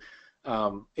connect to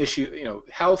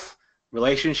health,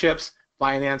 relationships,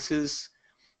 finances,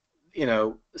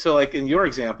 so like in your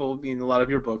example, a lot of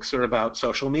your books are about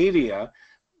social media.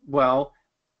 Well,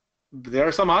 there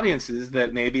are some audiences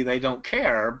that maybe they don't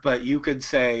care, but you could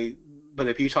say, but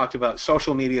if you talked about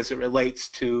social media as it relates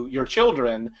to your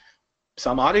children,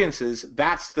 some audiences,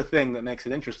 that's the thing that makes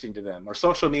it interesting to them. Or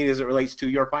social media as it relates to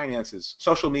your finances,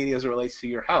 social media as it relates to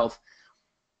your health.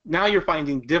 Now you're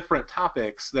finding different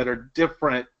topics that are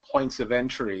different points of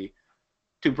entry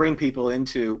to bring people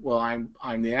into, well,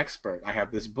 I'm the expert. I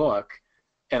have this book,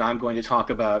 and I'm going to talk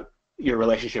about your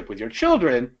relationship with your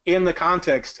children in the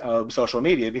context of social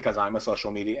media because I'm a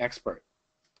social media expert.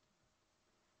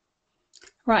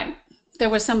 Right.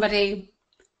 There was somebody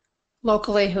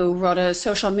locally who wrote a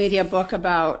social media book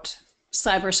about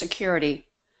cybersecurity.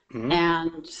 Mm-hmm.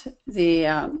 And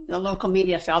the local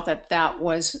media felt that that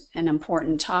was an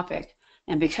important topic,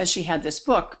 and because she had this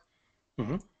book,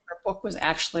 mm-hmm. her book was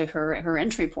actually her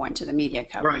entry point to the media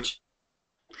coverage.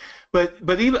 Right.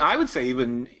 But even I would say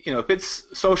if it's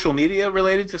social media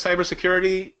related to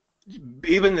cybersecurity,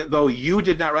 even though you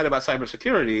did not write about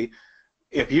cybersecurity,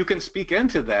 if you can speak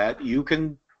into that,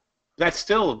 that's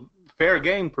still fair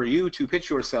game for you to pitch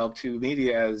yourself to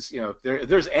media as if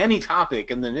there's any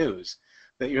topic in the news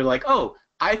that you're like, oh,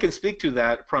 I can speak to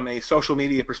that from a social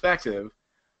media perspective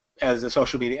as a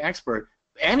social media expert.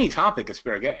 Any topic is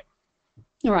fair game.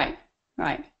 Right.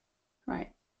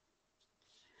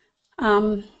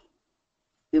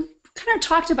 We've kind of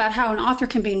talked about how an author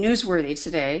can be newsworthy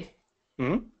today.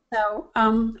 Mm-hmm. So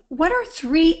what are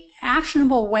 3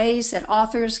 actionable ways that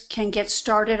authors can get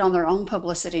started on their own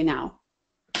publicity now?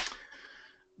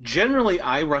 Generally,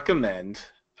 I recommend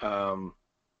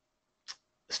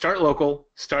start local,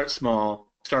 start small,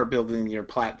 start building your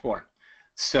platform.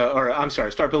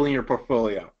 Start building your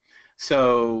portfolio.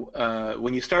 So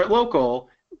when you start local,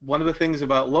 one of the things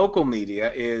about local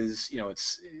media is,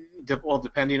 it's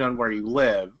depending on where you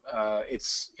live,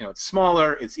 it's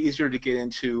smaller, it's easier to get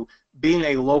into. Being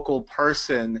a local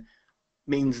person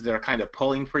means they're kind of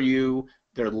pulling for you.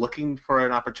 They're looking for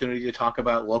an opportunity to talk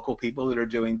about local people that are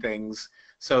doing things.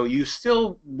 So you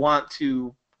still want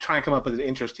to try and come up with an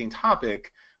interesting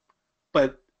topic,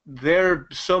 but they're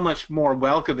so much more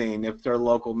welcoming if they're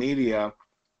local media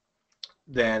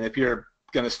than if you're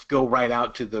going to go right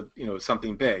out to the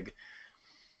something big.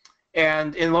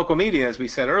 And in local media, as we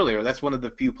said earlier, that's one of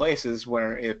the few places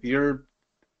where if you're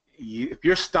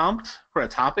stumped for a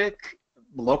topic,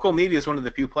 local media is one of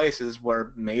the few places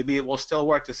where maybe it will still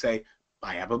work to say,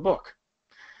 I have a book.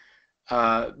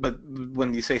 But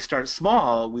when you say start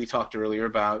small, we talked earlier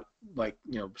about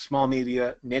small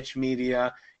media, niche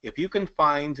media. If you can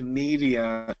find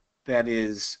media that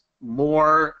is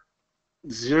more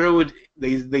zeroed,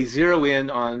 they zero in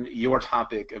on your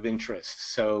topic of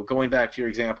interest. So going back to your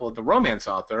example of the romance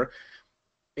author,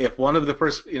 if one of the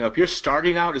first, if you're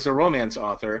starting out as a romance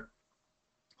author,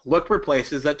 look for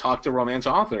places that talk to romance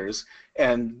authors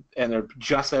and they're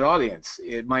just that audience.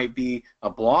 It might be a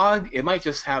blog, it might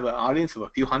just have an audience of a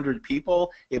few hundred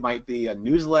people, it might be a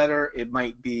newsletter, it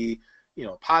might be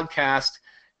a podcast.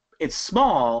 It's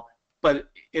small, but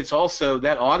it's also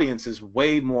that audience is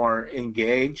way more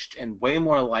engaged and way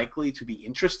more likely to be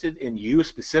interested in you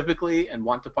specifically and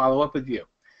want to follow up with you.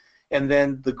 And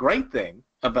then the great thing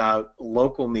about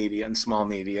local media and small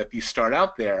media, if you start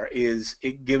out there, is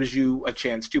it gives you a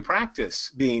chance to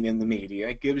practice being in the media.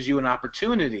 It gives you an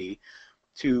opportunity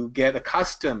to get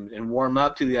accustomed and warm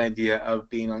up to the idea of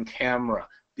being on camera,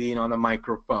 being on a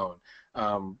microphone,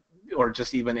 or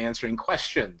just even answering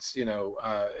questions. And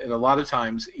a lot of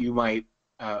times you might,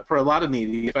 for a lot of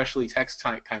media, especially text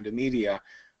type kind of media,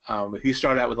 if you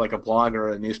start out with like a blog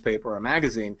or a newspaper or a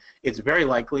magazine, it's very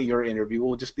likely your interview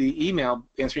will just be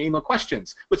answering email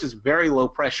questions, which is very low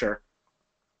pressure.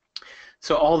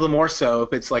 So all the more so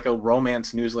if it's like a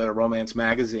romance newsletter, romance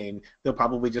magazine, they'll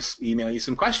probably just email you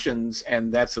some questions,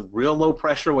 and that's a real low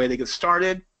pressure way to get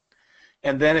started.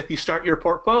 And then if you start your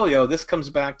portfolio, this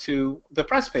comes back to the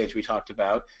press page we talked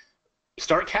about,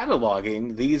 start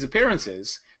cataloging these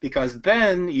appearances, because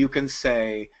then you can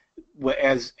say,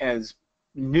 as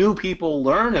new people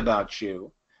learn about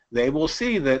you, they will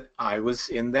see that I was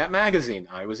in that magazine,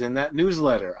 I was in that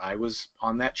newsletter, I was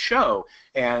on that show,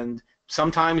 and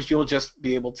sometimes you'll just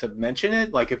be able to mention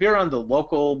it. Like if you're on the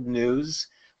local news,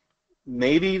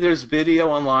 maybe there's video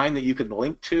online that you can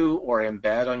link to or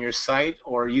embed on your site,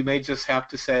 or you may just have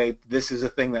to say, this is a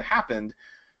thing that happened,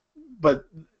 but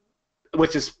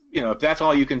which is, if that's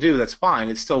all you can do, that's fine.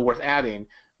 It's still worth adding.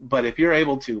 But if you're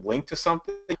able to link to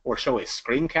something or show a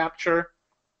screen capture,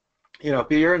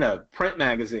 if you're in a print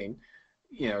magazine,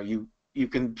 you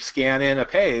can scan in a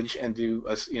page and do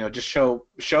just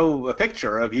show a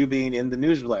picture of you being in the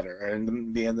newsletter or in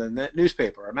the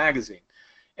newspaper or magazine.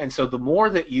 And so the more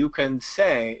that you can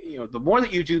say, the more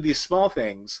that you do these small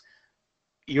things,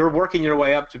 you're working your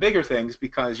way up to bigger things,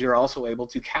 because you're also able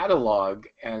to catalog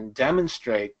and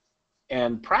demonstrate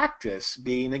and practice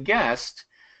being a guest.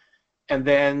 And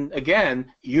then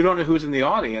again, you don't know who's in the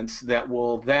audience that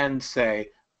will then say,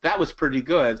 that was pretty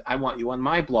good, I want you on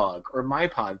my blog or my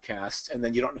podcast. And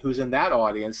then you don't know who's in that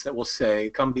audience that will say,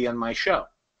 come be on my show.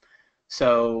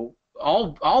 So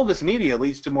all this media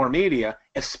leads to more media,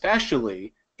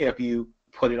 especially if you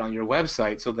put it on your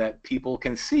website so that people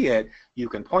can see it, you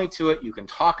can point to it, you can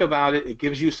talk about it, it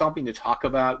gives you something to talk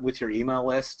about with your email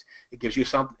list, it gives you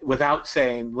something, without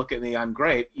saying, look at me, I'm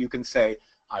great, you can say,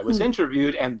 I was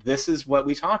interviewed and this is what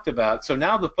we talked about. So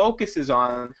now the focus is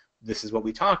on, this is what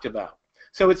we talked about.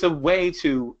 So it's a way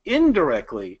to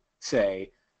indirectly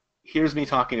say, here's me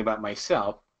talking about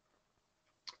myself,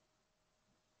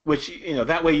 which,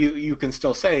 that way you can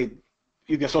still say,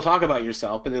 you can still talk about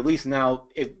yourself, but at least now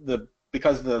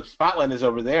because the spotlight is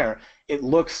over there, it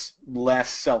looks less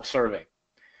self-serving,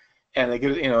 and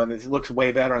and it looks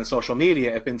way better on social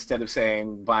media if instead of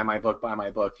saying buy my book,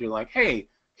 you're like, hey,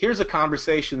 here's a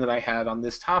conversation that I had on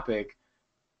this topic.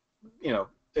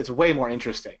 It's way more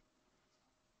interesting.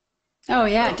 Oh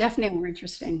yeah, definitely more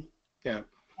interesting. Yeah.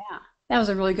 Yeah, that was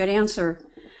a really good answer.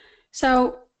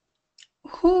 So,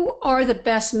 who are the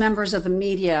best members of the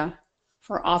media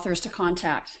for authors to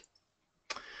contact?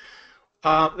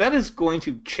 That is going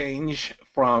to change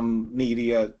from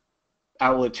media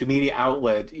outlet to media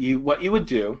outlet. What you would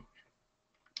do,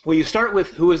 well, you start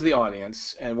with who is the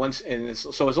audience,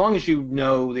 so as long as you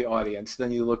know the audience,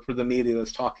 then you look for the media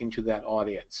that's talking to that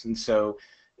audience. And so,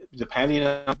 depending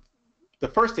on the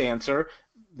first answer,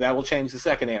 that will change the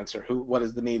second answer. What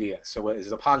is the media? So, what is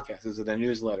it, a podcast? Is it a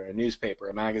newsletter, a newspaper,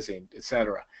 a magazine,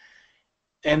 etc.?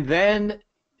 And then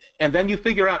you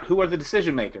figure out who are the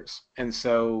decision makers. And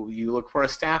so you look for a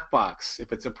staff box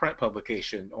if it's a print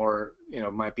publication, or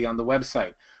might be on the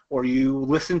website, or you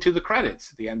listen to the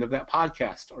credits at the end of that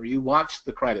podcast, or you watch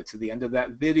the credits at the end of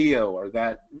that video or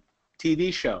that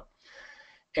TV show.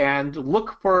 And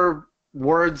look for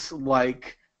words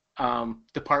like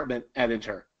department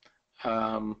editor,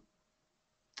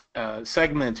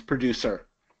 segment producer.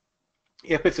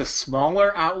 If it's a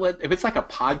smaller outlet, if it's like a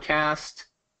podcast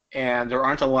and there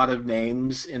aren't a lot of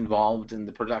names involved in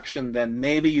the production, then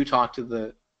maybe you talk to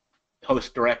the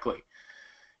host directly.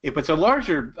 If it's a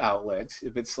larger outlet,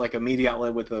 if it's like a media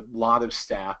outlet with a lot of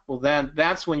staff, well, then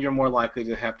that's when you're more likely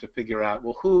to have to figure out,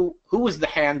 well, who is the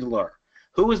handler?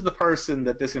 Who is the person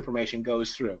that this information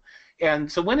goes through? And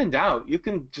so when in doubt, you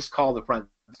can just call the front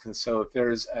desk. And so if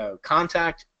there's a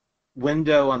contact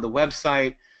window on the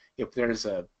website, if there's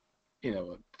a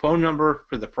phone number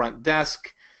for the front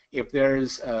desk, if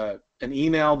there's an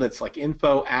email that's like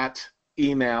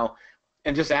info@email,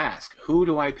 and just ask, who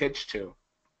do I pitch to?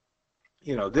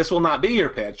 This will not be your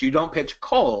pitch. You don't pitch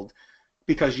cold,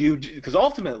 because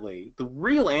ultimately the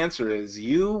real answer is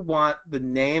you want the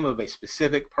name of a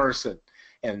specific person,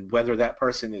 and whether that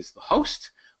person is the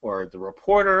host or the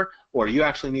reporter, or you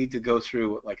actually need to go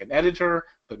through like an editor,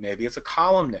 but maybe it's a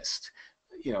columnist,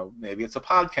 maybe it's a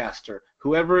podcaster,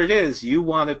 whoever it is, you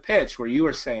want to pitch where you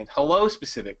are saying, hello,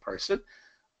 specific person,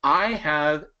 I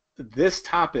have this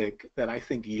topic that I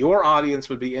think your audience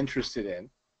would be interested in.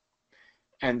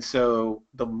 And so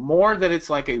the more that it's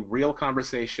like a real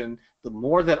conversation, the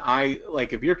more that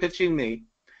if you're pitching me,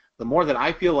 the more that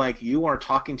I feel like you are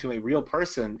talking to a real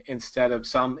person instead of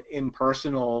some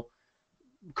impersonal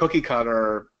cookie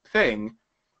cutter thing,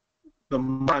 the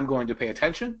more I'm going to pay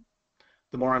attention,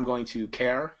 the more I'm going to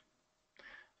care.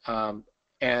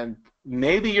 And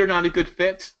maybe you're not a good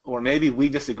fit, or maybe we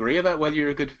disagree about whether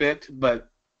you're a good fit, but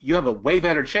you have a way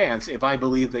better chance if I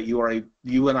believe that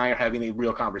you and I are having a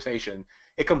real conversation.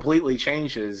 It completely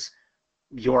changes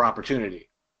your opportunity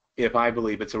if I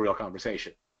believe it's a real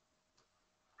conversation.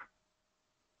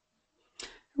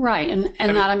 Right,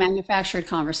 and not a manufactured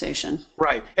conversation.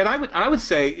 Right, and I would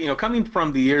say, coming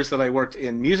from the years that I worked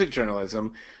in music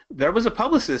journalism, there was a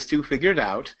publicist who figured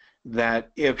out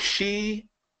that if she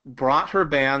brought her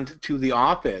band to the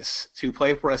office to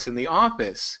play for us in the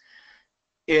office,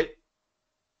 it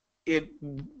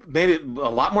made it a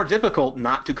lot more difficult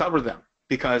not to cover them,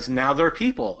 because now they're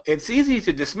people. It's easy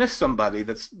to dismiss somebody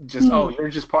that's just, oh, Hmm. you're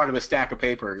just part of a stack of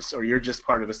papers, or you're just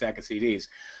part of a stack of CDs.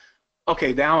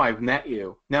 Okay, now I've met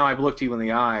you. Now I've looked you in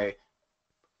the eye.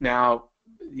 Now,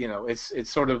 it's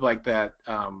sort of like that.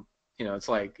 It's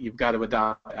like you've got to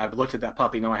adopt. I've looked at that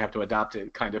puppy. Now I have to adopt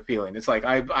it kind of feeling. It's like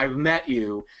I've met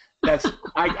you.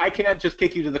 I can't just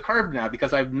kick you to the curb now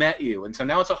because I've met you, and so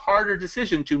now it's a harder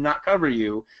decision to not cover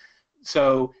you.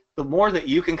 So the more that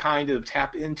you can kind of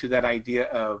tap into that idea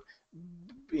of,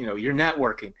 you're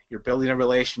networking, you're building a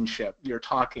relationship, you're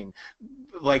talking,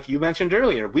 like you mentioned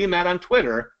earlier, we met on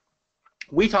Twitter.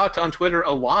 We talked on Twitter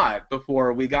a lot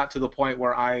before we got to the point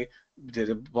where I did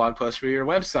a blog post for your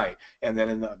website, and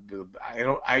then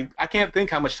I can't think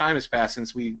how much time has passed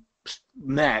since we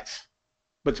met,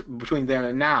 but between then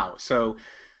and now. So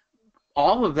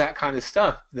all of that kind of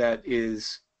stuff that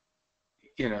is,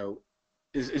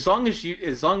 as long as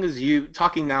you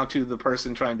talking now to the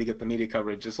person trying to get the media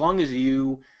coverage, as long as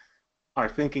you are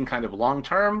thinking kind of long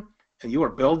term and you are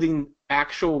building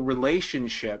actual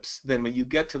relationships, then when you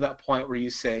get to that point where you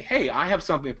say, hey, I have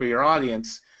something for your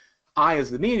audience, I as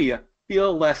the media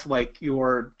feel less like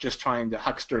you're just trying to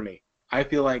huckster me. I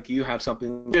feel like you have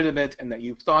something legitimate and that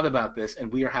you've thought about this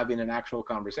and we are having an actual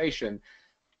conversation.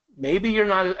 Maybe you're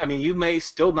not, you may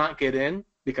still not get in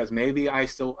because maybe I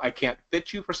can't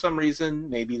fit you for some reason.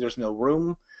 Maybe there's no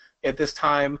room at this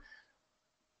time.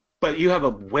 But you have a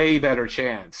way better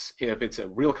chance if it's a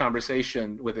real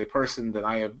conversation with a person that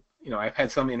I've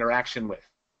had some interaction with.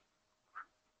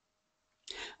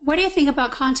 What do you think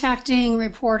about contacting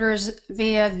reporters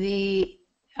via the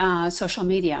social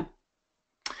media?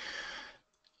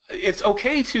 It's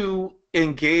okay to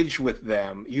engage with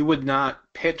them. You would not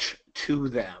pitch to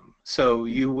them. So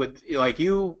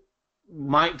you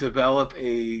might develop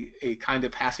a kind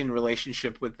of passing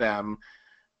relationship with them.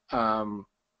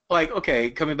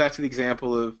 Okay, coming back to the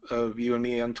example of you and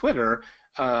me on Twitter,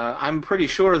 I'm pretty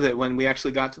sure that when we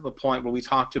actually got to the point where we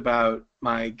talked about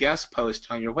my guest post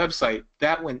on your website,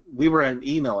 that when we were in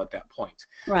email at that point.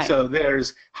 Right. So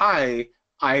there's, hi,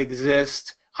 I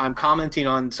exist. I'm commenting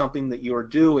on something that you're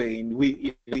doing.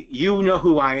 You know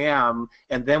who I am,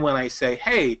 and then when I say,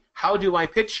 hey, how do I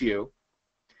pitch you?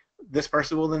 This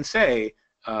person will then say,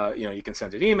 you can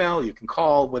send an email, you can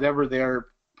call, whatever their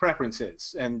preference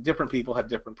is, and different people have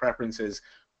different preferences,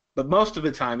 but most of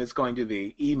the time it's going to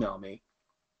be email me,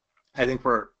 I think,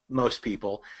 for most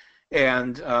people,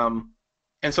 and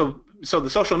so the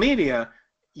social media,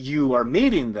 you are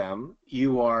meeting them,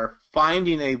 you are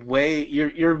finding a way,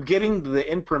 you're getting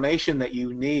the information that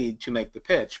you need to make the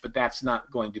pitch, but that's not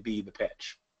going to be the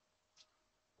pitch.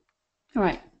 All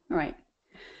right, all right.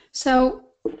 So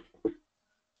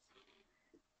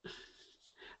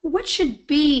what should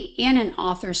be in an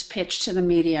author's pitch to the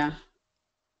media?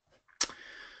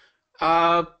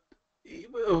 Okay,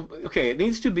 it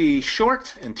needs to be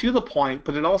short and to the point,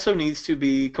 but it also needs to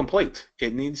be complete.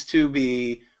 It needs to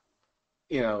be,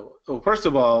 first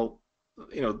of all,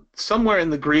 somewhere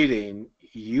in the greeting,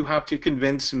 you have to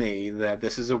convince me that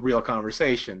this is a real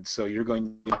conversation. So you're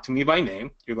going to talk to me by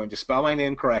name. You're going to spell my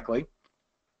name correctly.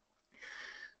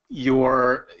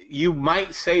 You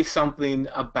might say something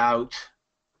about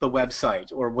the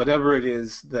website or whatever it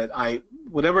is I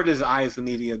as the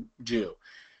media do.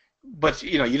 But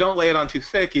you don't lay it on too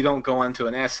thick, you don't go into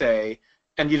an essay,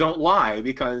 and you don't lie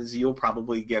because you'll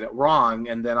probably get it wrong,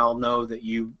 and then I'll know that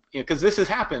because this has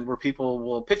happened where people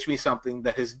will pitch me something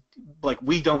that is like,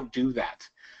 we don't do that.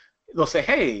 They'll say,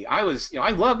 hey, I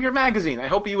love your magazine, I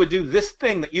hope you would do this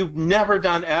thing that you've never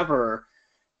done ever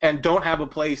and don't have a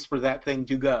place for that thing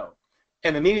to go.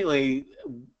 And immediately,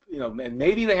 and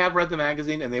maybe they have read the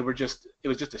magazine and it was just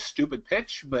a stupid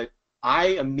pitch, but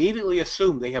I immediately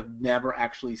assume they have never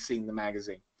actually seen the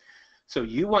magazine. So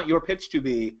you want your pitch to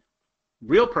be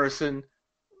real person,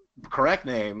 correct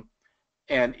name,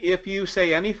 and if you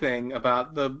say anything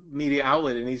about the media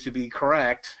outlet, it needs to be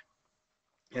correct.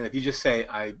 And if you just say,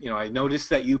 I noticed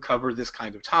that you cover this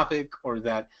kind of topic, or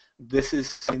that this is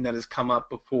something that has come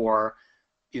up before,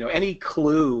 any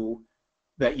clue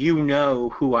that you know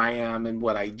who I am and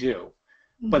what I do.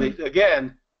 Mm-hmm. But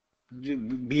again,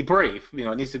 be brief.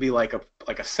 It needs to be like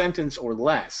a sentence or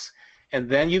less, and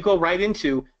then you go right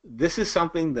into, this is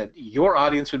something that your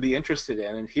audience would be interested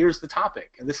in, and here's the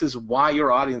topic, and this is why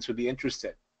your audience would be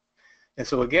interested. And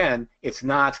so again, it's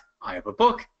not, I have a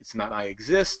book, it's not, I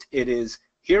exist, it is,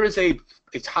 here is a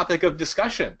topic of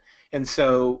discussion. And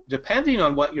so depending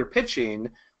on what you're pitching,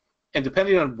 And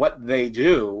depending on what they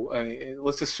do, I mean,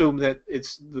 let's assume that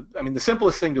the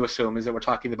simplest thing to assume is that we're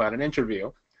talking about an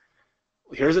interview.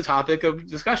 Here's a topic of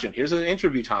discussion. Here's an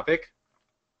interview topic.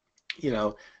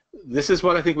 This is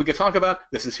what I think we could talk about.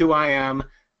 This is who I am.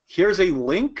 Here's a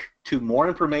link to more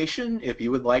information if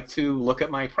you would like to look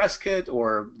at my press kit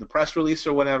or the press release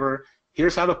or whatever.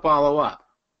 Here's how to follow up.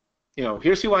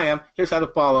 Here's who I am. Here's how to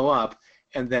follow up.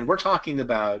 And then we're talking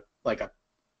about like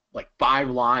 5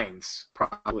 lines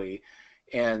probably,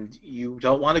 and you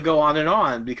don't want to go on and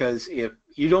on, because if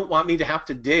you don't want me to have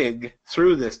to dig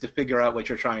through this to figure out what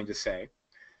you're trying to say,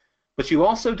 but you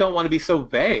also don't want to be so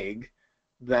vague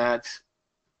that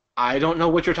I don't know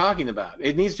what you're talking about.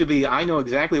 It needs to be, I know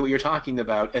exactly what you're talking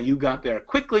about, and you got there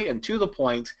quickly and to the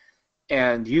point,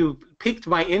 and you piqued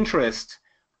my interest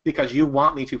because you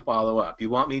want me to follow up. You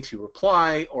want me to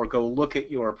reply or go look at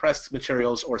your press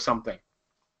materials or something.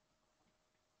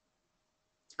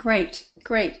 Great,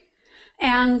 great.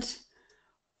 And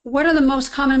what are the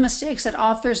most common mistakes that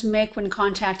authors make when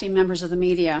contacting members of the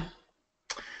media?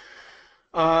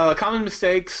 Common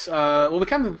mistakes. Well, we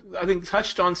kind of, I think,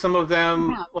 touched on some of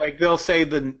them. Yeah. Like they'll say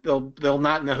they'll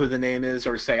not know who the name is,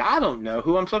 or say I don't know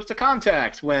who I'm supposed to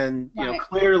contact, when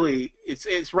clearly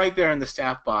it's right there in the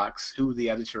staff box who the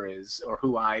editor is, or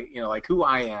who who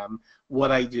I am,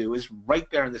 what I do is right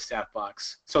there in the staff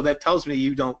box. So that tells me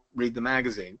you don't read the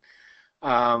magazine.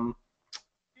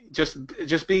 Just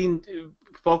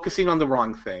focusing on the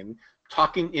wrong thing.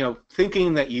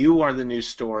 Thinking that you are the news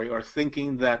story, or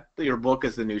thinking that your book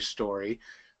is the news story.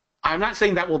 I'm not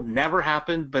saying that will never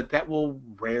happen, but it will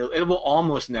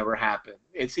almost never happen.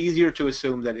 It's easier to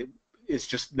assume that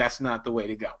that's not the way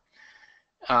to go.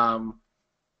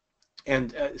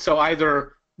 So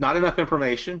either not enough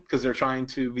information because they're trying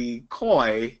to be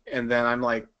coy, and then I'm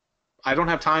like, I don't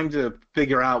have time to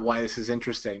figure out why this is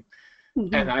interesting.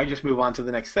 Mm-hmm. And I just move on to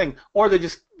the next thing, or they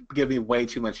just give me way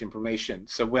too much information.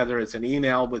 So whether it's an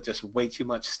email with just way too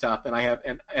much stuff, and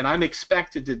I'm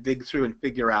expected to dig through and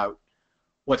figure out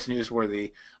what's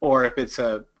newsworthy, or if it's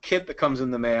a kit that comes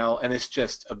in the mail and it's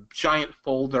just a giant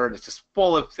folder and it's just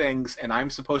full of things, and I'm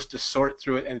supposed to sort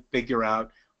through it and figure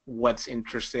out what's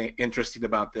interesting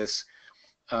about this.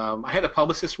 I had a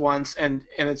publicist once, and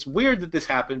it's weird that this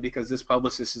happened because this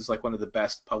publicist is like one of the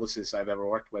best publicists I've ever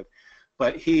worked with,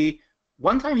 but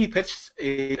one time he pitched,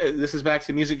 this is back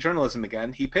to music journalism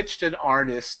again, he pitched an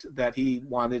artist that he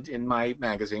wanted in my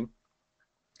magazine,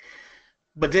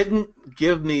 but didn't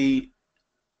give me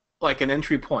like an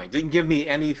entry point, didn't give me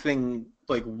anything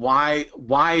like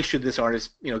why should this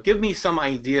artist, give me some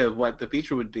idea of what the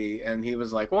feature would be. And he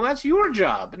was like, well, that's your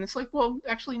job. And it's like, well,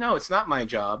 actually, no, it's not my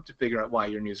job to figure out why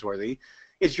you're newsworthy.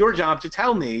 It's your job to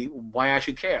tell me why I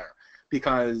should care,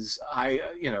 because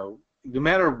no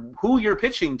matter who you're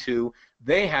pitching to,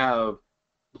 they have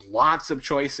lots of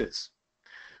choices.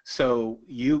 So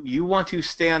you want to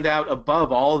stand out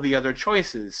above all the other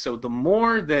choices. So the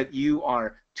more that you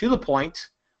are to the point,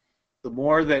 the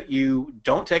more that you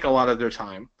don't take a lot of their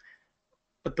time,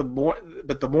 but the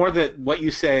more that what you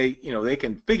say, they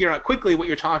can figure out quickly what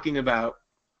you're talking about,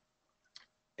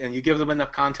 and you give them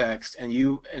enough context, and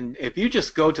if you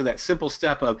just go to that simple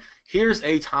step of here's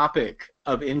a topic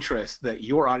of interest that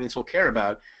your audience will care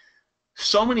about.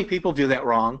 So many people do that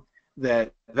wrong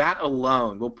that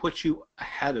alone will put you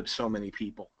ahead of so many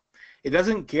people. It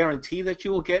doesn't guarantee that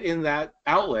you will get in that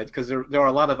outlet, because there are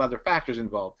a lot of other factors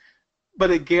involved, but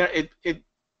it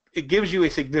gives you a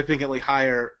significantly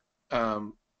higher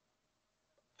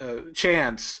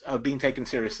chance of being taken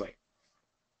seriously.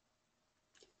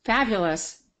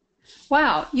 Fabulous.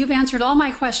 Wow, you've answered all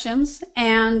my questions,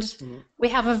 and mm-hmm. we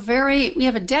have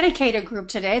a dedicated group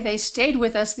today. They stayed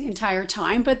with us the entire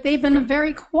time, but they've been a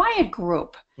very quiet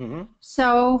group. Mm-hmm.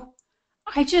 So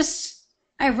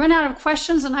I run out of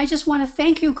questions, and I just want to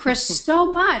thank you, Chris, so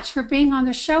much for being on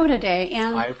the show today.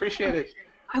 And I appreciate it.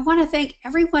 I want to thank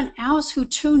everyone else who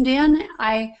tuned in.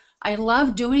 I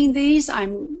love doing these.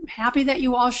 I'm happy that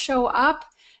you all show up.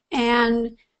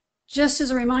 And just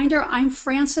as a reminder, I'm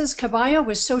Frances Caballo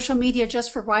with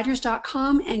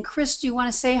socialmediajustforwriters.com. And Chris, do you want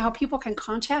to say how people can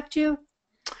contact you?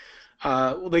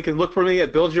 Well, they can look for me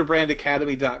at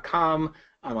buildyourbrandacademy.com.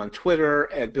 I'm on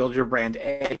Twitter at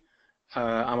buildyourbranda.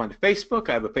 I'm on Facebook.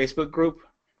 I have a Facebook group.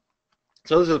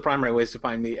 So those are the primary ways to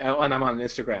find me. Oh, and I'm on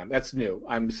Instagram. That's new.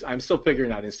 I'm still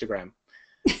figuring out Instagram.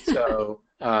 So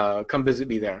come visit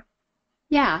me there.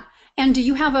 Yeah. And do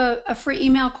you have a free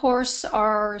email course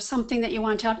or something that you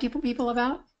want to tell people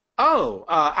about? Oh,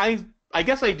 I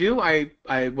guess I do. I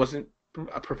wasn't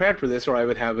prepared for this, or I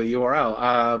would have a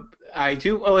URL. I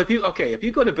do. Well, if you go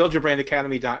to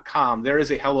buildyourbrandacademy.com, there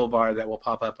is a hello bar that will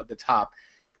pop up at the top.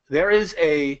 There is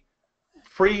a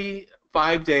free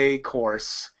 5-day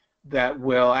course that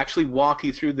will actually walk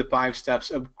you through the 5 steps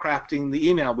of crafting the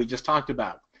email we just talked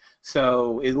about.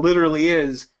 So it literally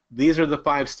is, these are the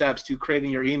 5 steps to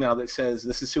creating your email that says,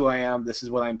 this is who I am, this is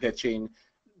what I'm pitching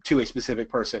to a specific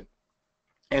person.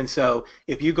 And so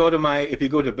if you go to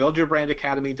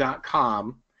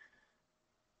buildyourbrandacademy.com,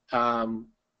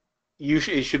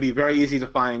 it should be very easy to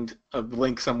find a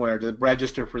link somewhere to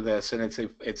register for this, and it's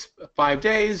 5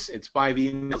 days, it's 5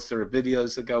 emails, there are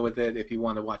videos that go with it if you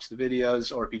want to watch the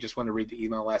videos or if you just want to read the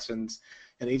email lessons.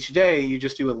 And each day you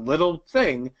just do a little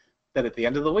thing that at the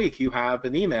end of the week you have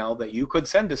an email that you could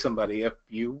send to somebody if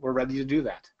you were ready to do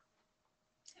that.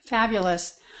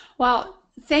 Fabulous. Well,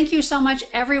 thank you so much,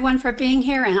 everyone, for being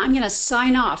here, and I'm going to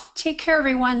sign off. Take care,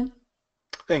 everyone.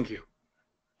 Thank you.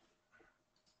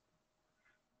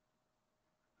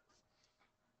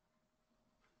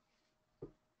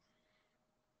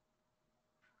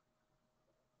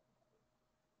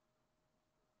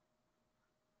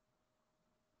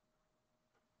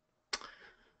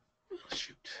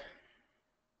 Shoot.